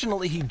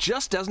 unfortunately, he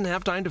just doesn't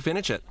have time to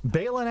finish it.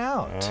 Bailing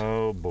out.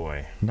 Oh,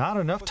 boy. Not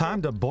enough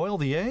time to boil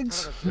the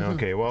eggs?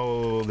 Okay,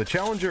 well, the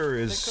challenger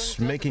is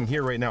making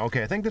here right now.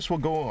 Okay, I think this will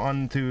go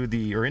onto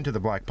into the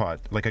black pot,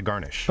 like a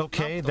garnish.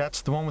 Okay,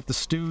 that's the one with the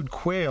stewed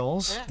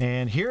quails.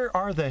 And here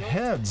are the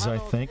heads, I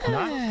think.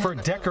 Not for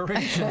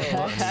decoration. it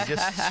looks. You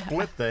just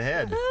split the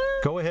head.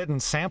 Go ahead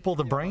and sample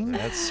the brain.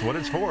 That's what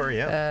it's for,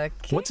 yeah.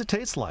 What's it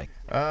taste like?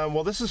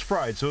 Well, this is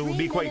fried, so it will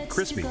be quite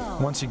crispy.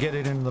 Once you get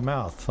it into the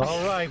mouth.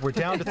 All right, we're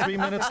down to 3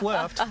 minutes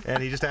left.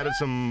 And he just added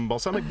some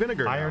balsamic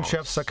vinegar Iron now.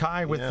 Chef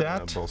Sakai with Yeah,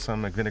 that.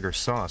 balsamic vinegar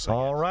sauce. I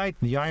All right,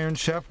 the Iron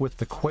Chef with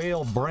the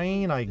quail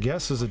brain, I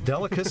guess, is a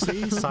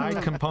delicacy.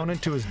 Side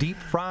component to his deep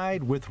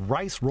fried with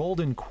rice rolled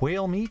in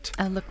quail meat.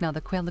 And look now,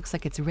 the quail looks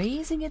like it's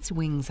raising its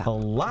wings up. A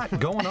lot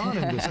going on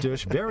in this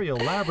dish. Very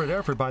elaborate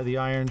effort by the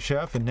Iron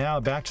Chef. And now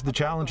back to the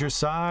challenger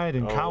side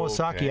and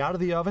Kawasaki out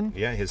of the oven.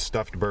 Yeah, his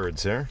stuffed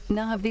birds there.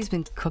 Now, have these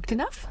been cooked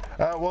enough?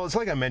 Well, it's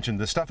like I mentioned,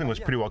 the stuffing was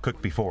pretty well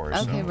cooked before.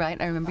 Okay, right.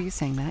 I remember you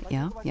saying that.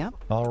 Yeah, yeah.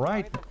 All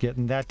right,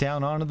 getting that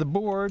down onto the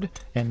board.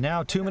 And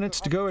now 2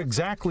 minutes to go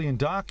exactly. And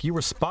Doc, you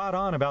were spot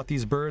on about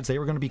these birds. They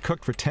were going to be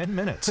cooked for 10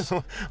 minutes.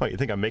 What, you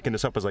think I'm making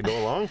this up as I go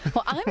along?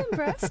 Well, I'm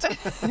impressed.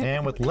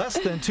 And with less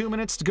than 2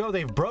 minutes to go,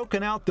 they've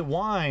broken out the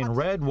wine.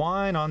 Red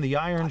wine on the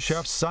Iron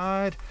Chef's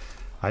side.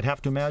 I'd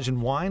have to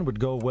imagine wine would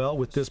go well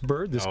with this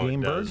bird, this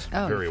game bird.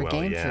 Oh, very for well,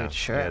 game yeah. food,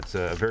 sure. Yeah, it's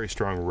a very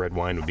strong red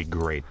wine would be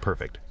great.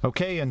 Perfect.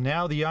 Okay, and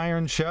now the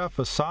Iron Chef,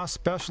 a sauce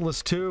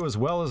specialist too, as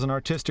well as an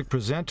artistic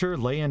presenter,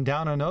 laying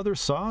down another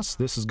sauce.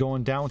 This is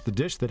going down with the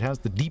dish that has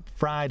the deep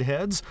fried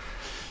heads.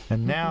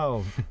 And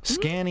now,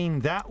 scanning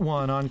that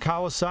one on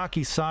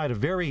Kawasaki's side, a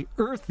very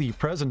earthy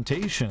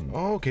presentation.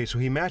 Oh, okay, so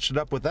he matched it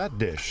up with that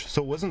dish.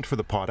 So it wasn't for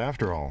the pot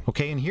after all.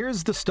 Okay, and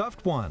here's the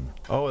stuffed one.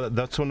 Oh,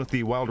 that's one with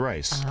the wild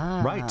rice.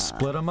 Right,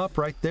 split them up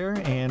right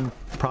there, and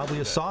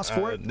probably a sauce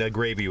for it. The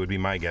gravy would be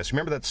my guess.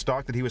 Remember that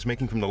stock that he was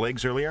making from the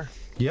legs earlier?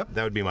 Yep.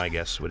 That would be my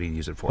guess, what he'd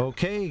use it for.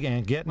 Okay,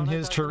 and getting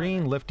his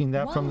tureen, lifting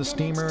that from the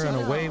steamer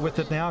and away with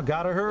it now.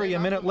 Gotta hurry, a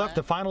minute left,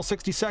 the final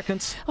 60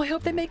 seconds. Oh, I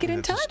hope they make it in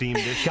It's a time. steamed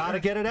dish.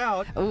 Gotta get it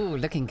out. Ooh,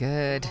 looking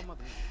good.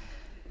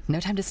 No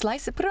time to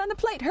slice it. Put it on the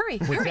plate. Hurry.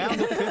 We're hurry. down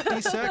to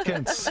 50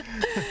 seconds.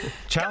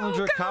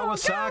 Challenger Go,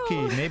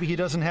 Kawasaki. go. Maybe he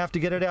doesn't have to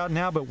get it out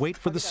now, but wait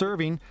for the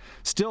serving.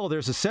 Still,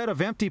 there's a set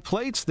of empty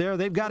plates there.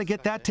 They've got to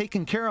get that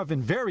taken care of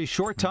in very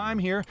short time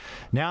here.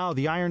 Now,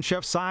 the Iron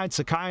Chef side,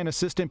 Sakai, an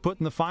assistant,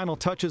 putting the final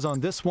touches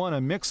on this one.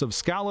 A mix of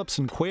scallops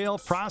and quail,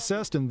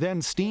 processed and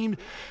then steamed.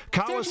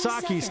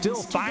 Kawasaki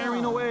still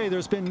firing away.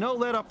 There's been no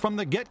let-up from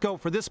the get-go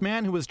for this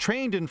man who was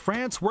trained in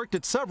France, worked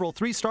at several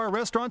three-star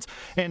restaurants,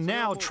 and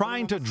now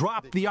trying to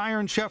drop the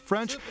Iron Chef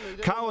French.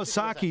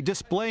 Kawasaki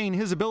displaying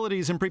his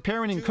abilities in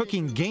preparing and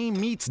cooking game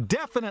meats.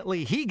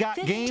 Definitely, he got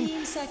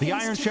game. The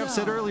Iron Chef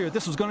said earlier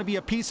this was going to be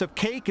a piece of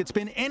cake. It's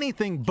been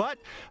anything but.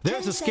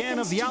 There's a scan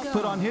of the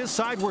output on his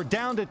side. We're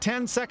down to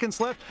 10 seconds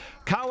left.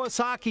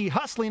 Kawasaki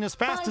hustling as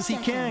fast as he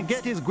can.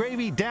 Get his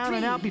gravy down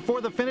and out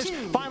before the finish.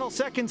 Final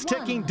seconds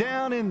ticking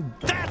down, and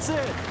that's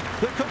it.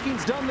 The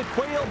cooking's done. The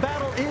quail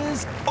battle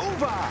is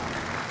over.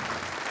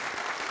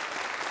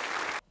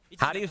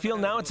 How do you feel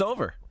now it's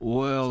over?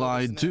 Well,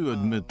 I do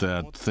admit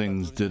that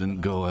things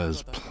didn't go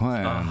as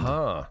planned.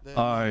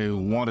 I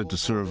wanted to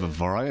serve a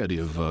variety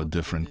of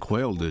different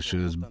quail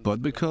dishes,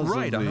 but because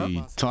of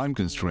the time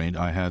constraint,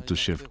 I had to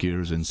shift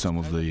gears in some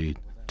of the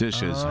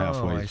dishes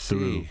halfway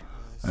through.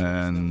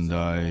 And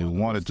I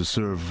wanted to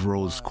serve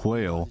roast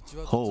quail,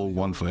 whole,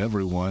 one for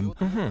everyone,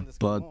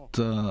 but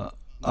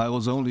I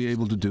was only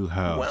able to do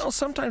half. Well,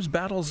 sometimes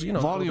battles, you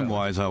know...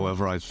 Volume-wise,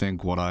 however, I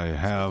think what I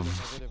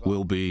have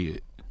will be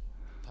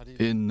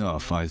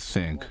enough, I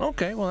think.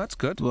 Okay, well, that's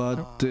good.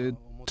 But it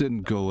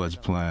didn't go as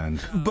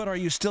planned. But are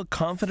you still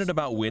confident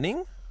about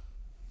winning?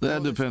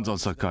 That depends on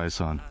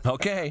Sakai-san.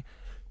 Okay.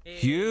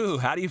 Hugh,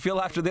 how do you feel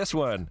after this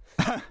one?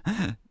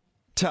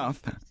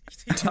 Tough.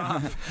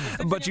 Tough.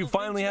 But you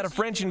finally had a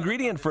French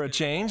ingredient for a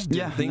change.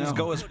 Did things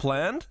go as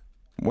planned?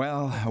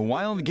 Well, a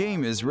wild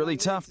game is really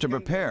tough to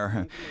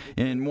prepare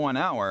in 1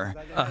 hour.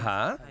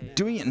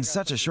 Doing it in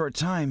such a short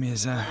time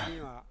is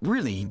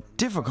really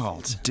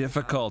difficult.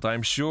 Difficult,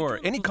 I'm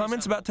sure. Any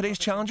comments about today's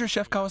challenger,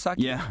 Chef Kawasaki?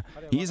 Yeah,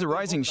 he's a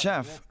rising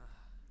chef.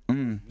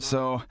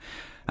 So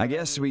I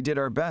guess we did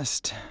our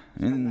best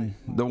in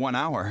the 1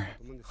 hour.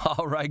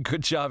 All right,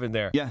 good job in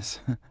there. Yes.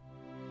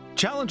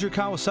 Challenger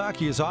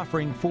Kawasaki is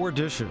offering 4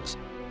 dishes.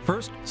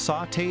 First,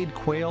 sautéed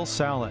quail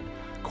salad.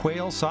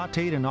 Quail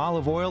sautéed in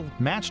olive oil,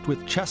 matched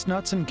with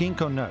chestnuts and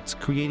ginkgo nuts,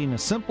 creating a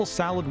simple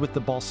salad with the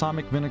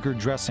balsamic vinegar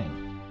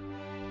dressing.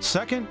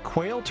 Second,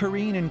 quail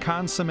terrine in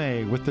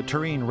consommé, with the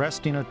terrine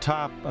resting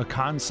atop a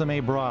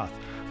consommé broth.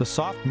 The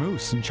soft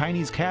mousse and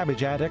Chinese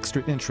cabbage add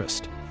extra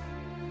interest.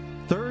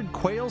 Third,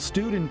 quail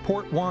stewed in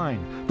port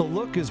wine. The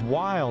look is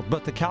wild,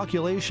 but the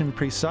calculation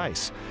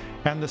precise.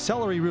 And the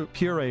celery root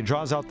puree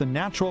draws out the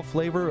natural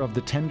flavor of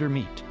the tender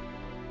meat.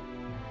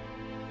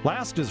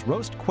 Last is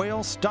roast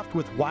quail stuffed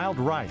with wild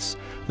rice.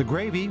 The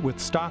gravy, with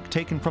stock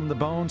taken from the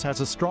bones,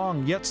 has a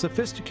strong yet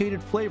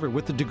sophisticated flavor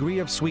with a degree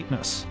of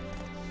sweetness.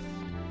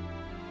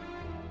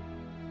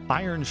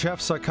 Iron Chef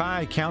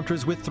Sakai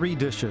counters with 3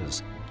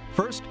 dishes.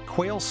 First,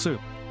 quail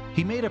soup.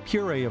 He made a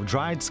puree of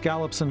dried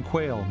scallops and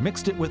quail,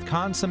 mixed it with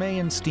consommé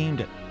and steamed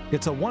it.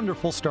 It's a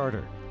wonderful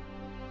starter.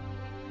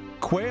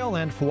 Quail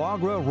and foie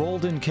gras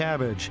rolled in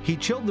cabbage. He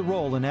chilled the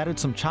roll and added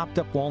some chopped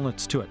up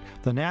walnuts to it.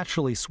 The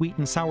naturally sweet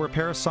and sour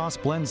pear sauce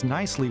blends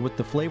nicely with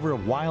the flavor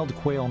of wild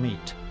quail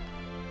meat.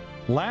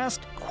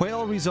 Last,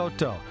 quail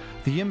risotto.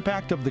 The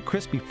impact of the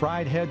crispy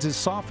fried heads is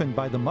softened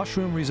by the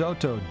mushroom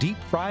risotto, deep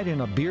fried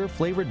in a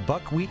beer-flavored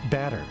buckwheat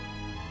batter.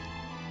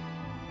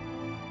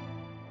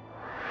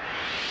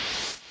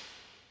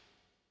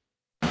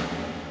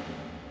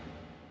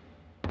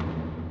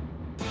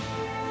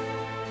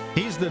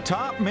 He's the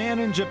top man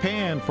in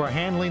Japan for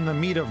handling the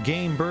meat of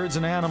game, birds,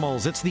 and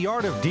animals. It's the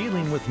art of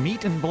dealing with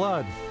meat and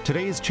blood.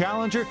 Today's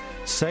challenger,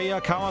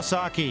 Seiya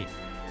Kawasaki.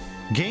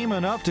 Game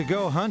enough to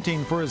go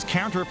hunting for his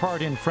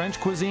counterpart in French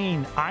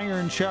cuisine,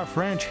 Iron Chef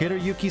French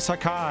Hiroyuki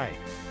Sakai.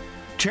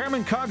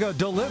 Chairman Kaga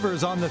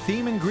delivers on the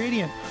theme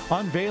ingredient,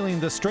 unveiling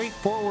the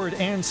straightforward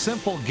and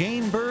simple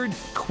game bird,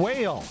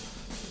 quail.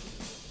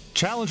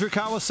 Challenger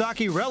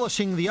Kawasaki,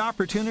 relishing the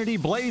opportunity,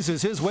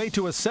 blazes his way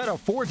to a set of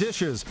 4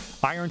 dishes.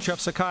 Iron Chef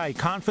Sakai,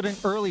 confident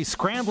early,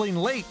 scrambling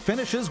late,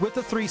 finishes with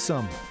a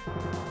threesome.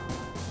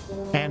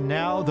 And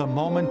now the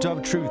moment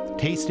of truth,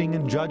 tasting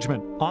and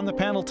judgment. On the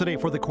panel today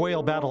for the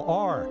quail battle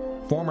are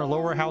former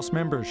lower house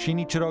member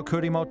Shinichiro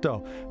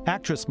Kurimoto,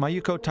 actress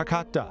Mayuko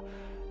Takata,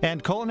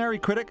 and culinary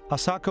critic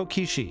Asako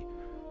Kishi.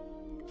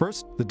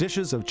 First, the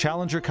dishes of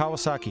Challenger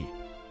Kawasaki.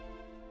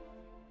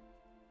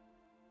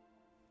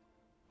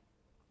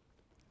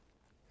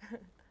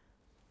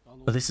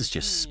 Well, this is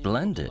just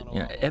splendid. You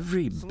know,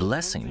 every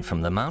blessing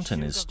from the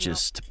mountain is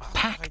just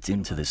packed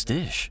into this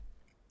dish.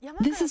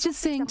 This is just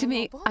saying to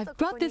me, I've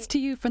brought this to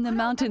you from the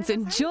mountains.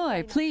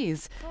 Enjoy,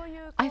 please.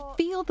 I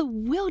feel the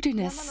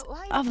wilderness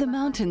of the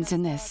mountains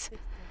in this.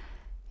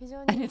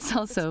 And it's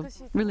also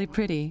really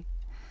pretty.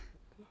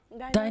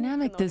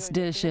 Dynamic this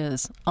dish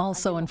is,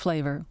 also in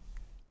flavor.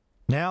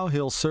 Now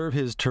he'll serve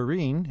his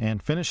terrine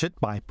and finish it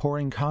by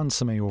pouring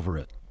consommé over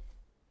it.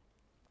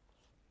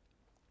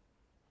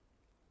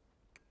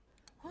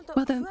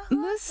 Well, the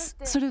mousse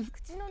sort of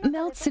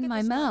melts in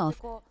my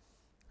mouth,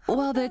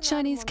 while the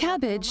Chinese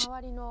cabbage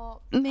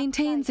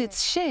maintains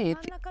its shape.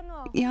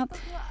 Yeah,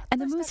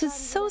 and the mousse is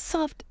so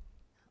soft,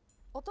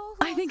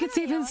 I think it's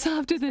even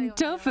softer than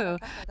tofu.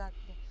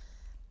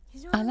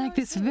 I like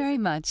this very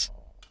much.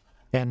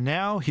 And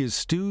now his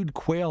stewed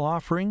quail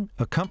offering,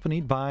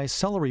 accompanied by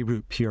celery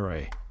root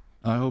puree.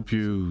 I hope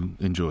you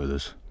enjoy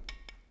this.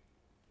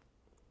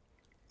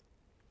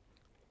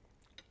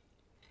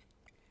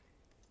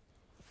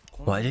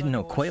 Well, I didn't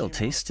know quail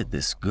tasted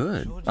this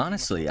good.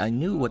 Honestly, I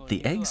knew what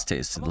the eggs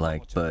tasted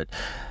like, but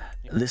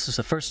this was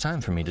the first time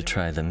for me to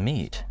try the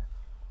meat.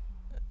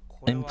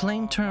 In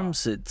plain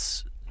terms,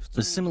 it's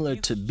similar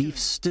to beef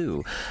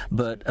stew,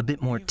 but a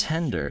bit more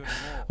tender,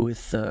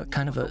 with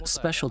kind of a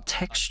special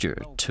texture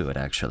to it,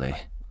 actually.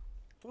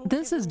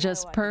 This is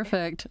just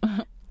perfect.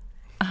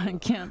 I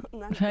can't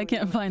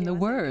find the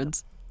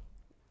words.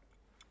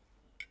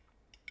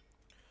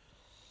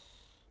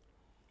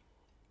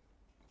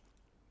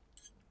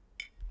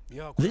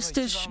 This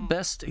dish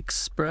best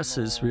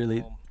expresses,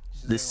 really,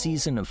 the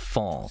season of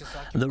fall.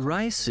 The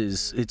rice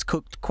it's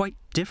cooked quite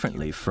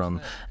differently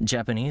from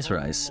Japanese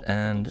rice,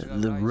 and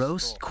the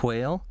roast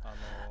quail,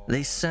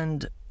 they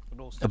send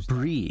a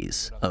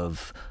breeze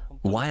of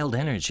wild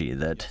energy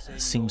that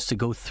seems to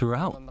go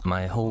throughout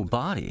my whole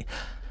body.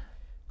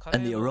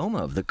 And the aroma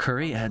of the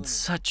curry adds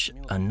such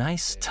a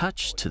nice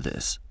touch to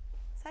this.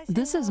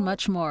 This is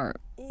much more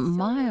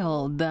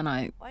mild than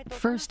I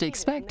first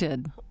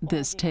expected,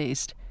 this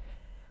taste.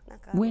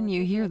 When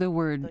you hear the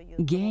word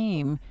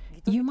game,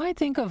 you might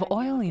think of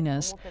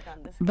oiliness,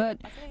 but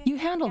you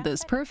handled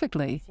this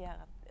perfectly.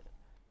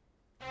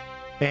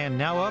 And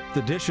now up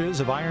the dishes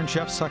of Iron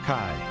Chef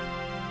Sakai.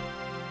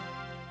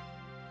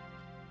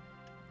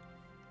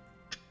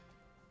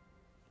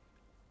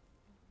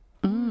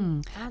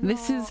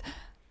 This is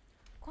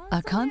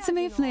a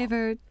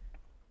consommé-flavored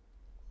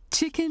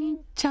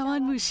chicken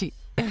chawanmushi.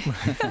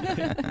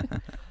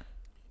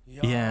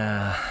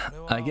 Yeah,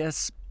 I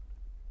guess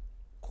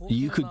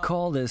you could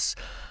call this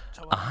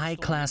a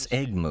high-class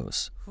egg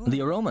mousse.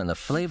 The aroma and the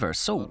flavor are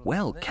so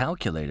well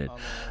calculated.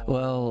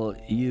 Well,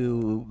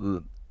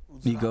 you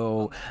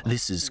go,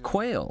 this is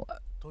quail.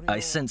 I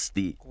sense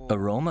the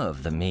aroma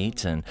of the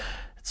meat, and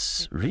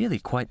it's really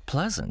quite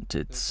pleasant.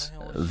 It's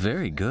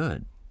very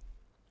good.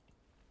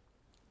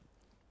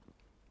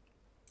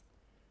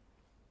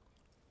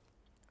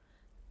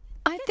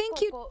 I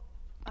think you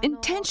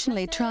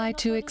intentionally try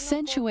to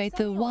accentuate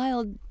the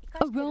wild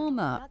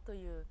aroma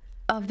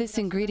of this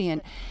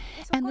ingredient,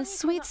 and the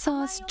sweet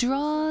sauce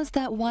draws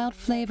that wild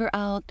flavor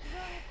out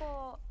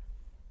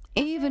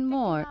even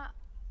more.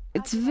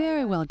 It's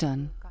very well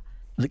done.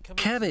 The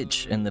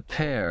cabbage and the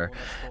pear,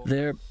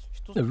 they're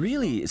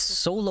really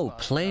solo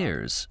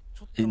players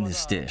in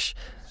this dish.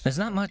 There's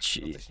not much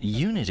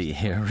unity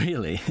here,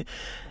 really.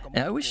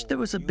 I wish there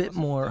was a bit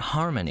more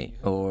harmony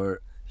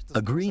or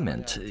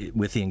agreement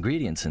with the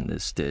ingredients in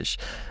this dish.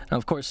 Now,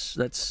 of course,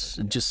 that's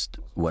just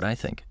what I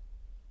think.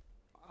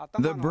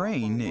 The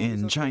brain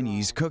in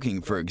Chinese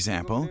cooking, for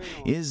example,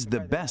 is the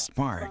best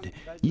part.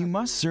 You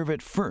must serve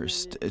it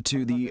first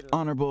to the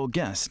honorable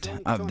guest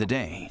of the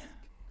day.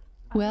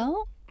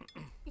 Well,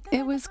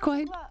 it was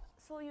quite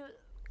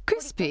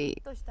crispy,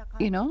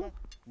 you know?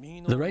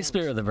 The rice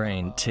beer of the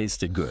brain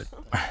tasted good.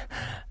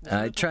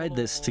 I tried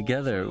this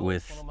together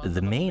with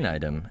the main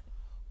item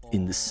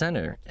in the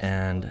center,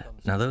 and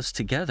now those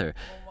together,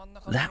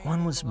 that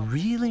one was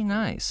really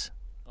nice.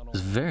 It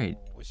was very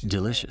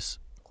delicious.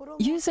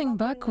 Using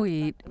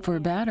buckwheat for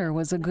batter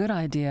was a good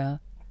idea.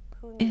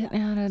 It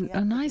added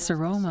a nice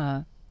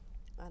aroma.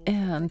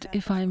 And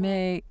if I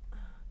may,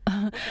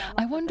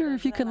 I wonder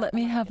if you could let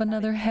me have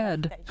another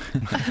head.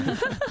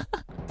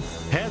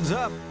 Heads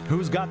up,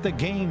 who's got the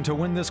game to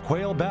win this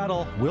quail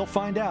battle? We'll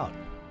find out.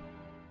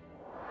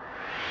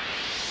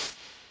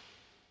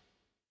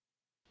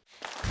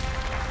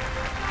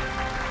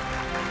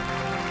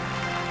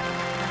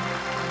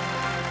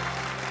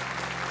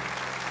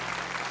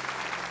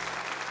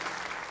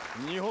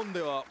 Japan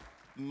では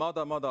ま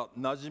だまだ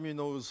馴染み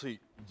の薄い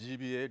ジ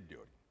ビエ料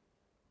理。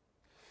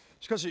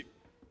しかし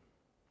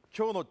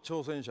今日の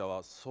挑戦者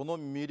はその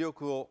魅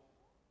力を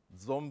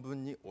存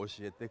分に教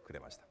えてくれ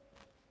ました。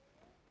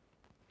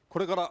こ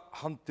れから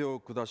判定を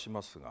下し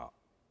ますが、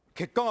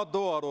結果が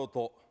どうあろう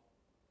と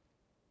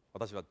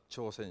私は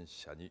挑戦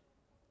者に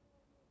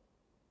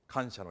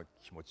感謝の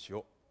気持ち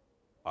を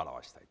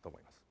表したいと思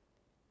います。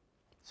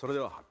それで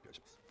は発表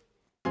します。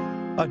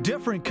A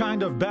different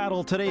kind of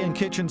battle today in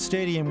Kitchen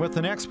Stadium with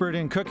an expert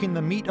in cooking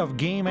the meat of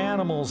game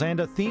animals and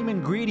a theme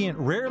ingredient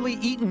rarely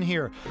eaten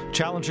here.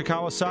 Challenger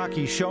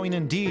Kawasaki showing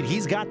indeed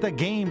he's got the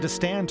game to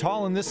stand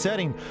tall in this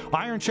setting.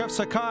 Iron Chef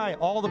Sakai,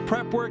 all the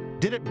prep work,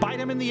 did it bite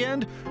him in the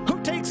end? Who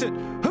takes it?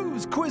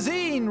 Whose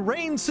cuisine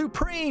reigns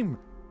supreme?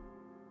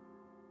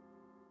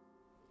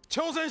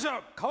 挑戦者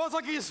川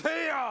崎誠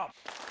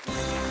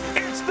也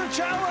It's the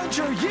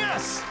challenger,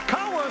 yes!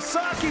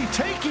 Kawasaki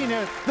taking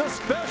it, the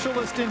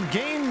specialist in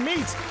game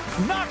meats,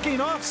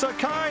 knocking off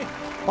Sakai.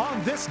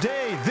 On this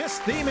day, this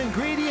theme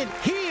ingredient,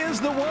 he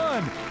is the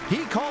one.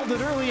 He called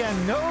it early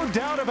and no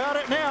doubt about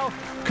it now.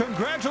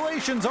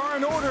 Congratulations are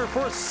in order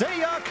for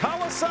Seiya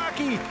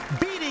Kawasaki,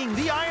 beating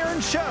the Iron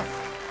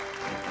Chef.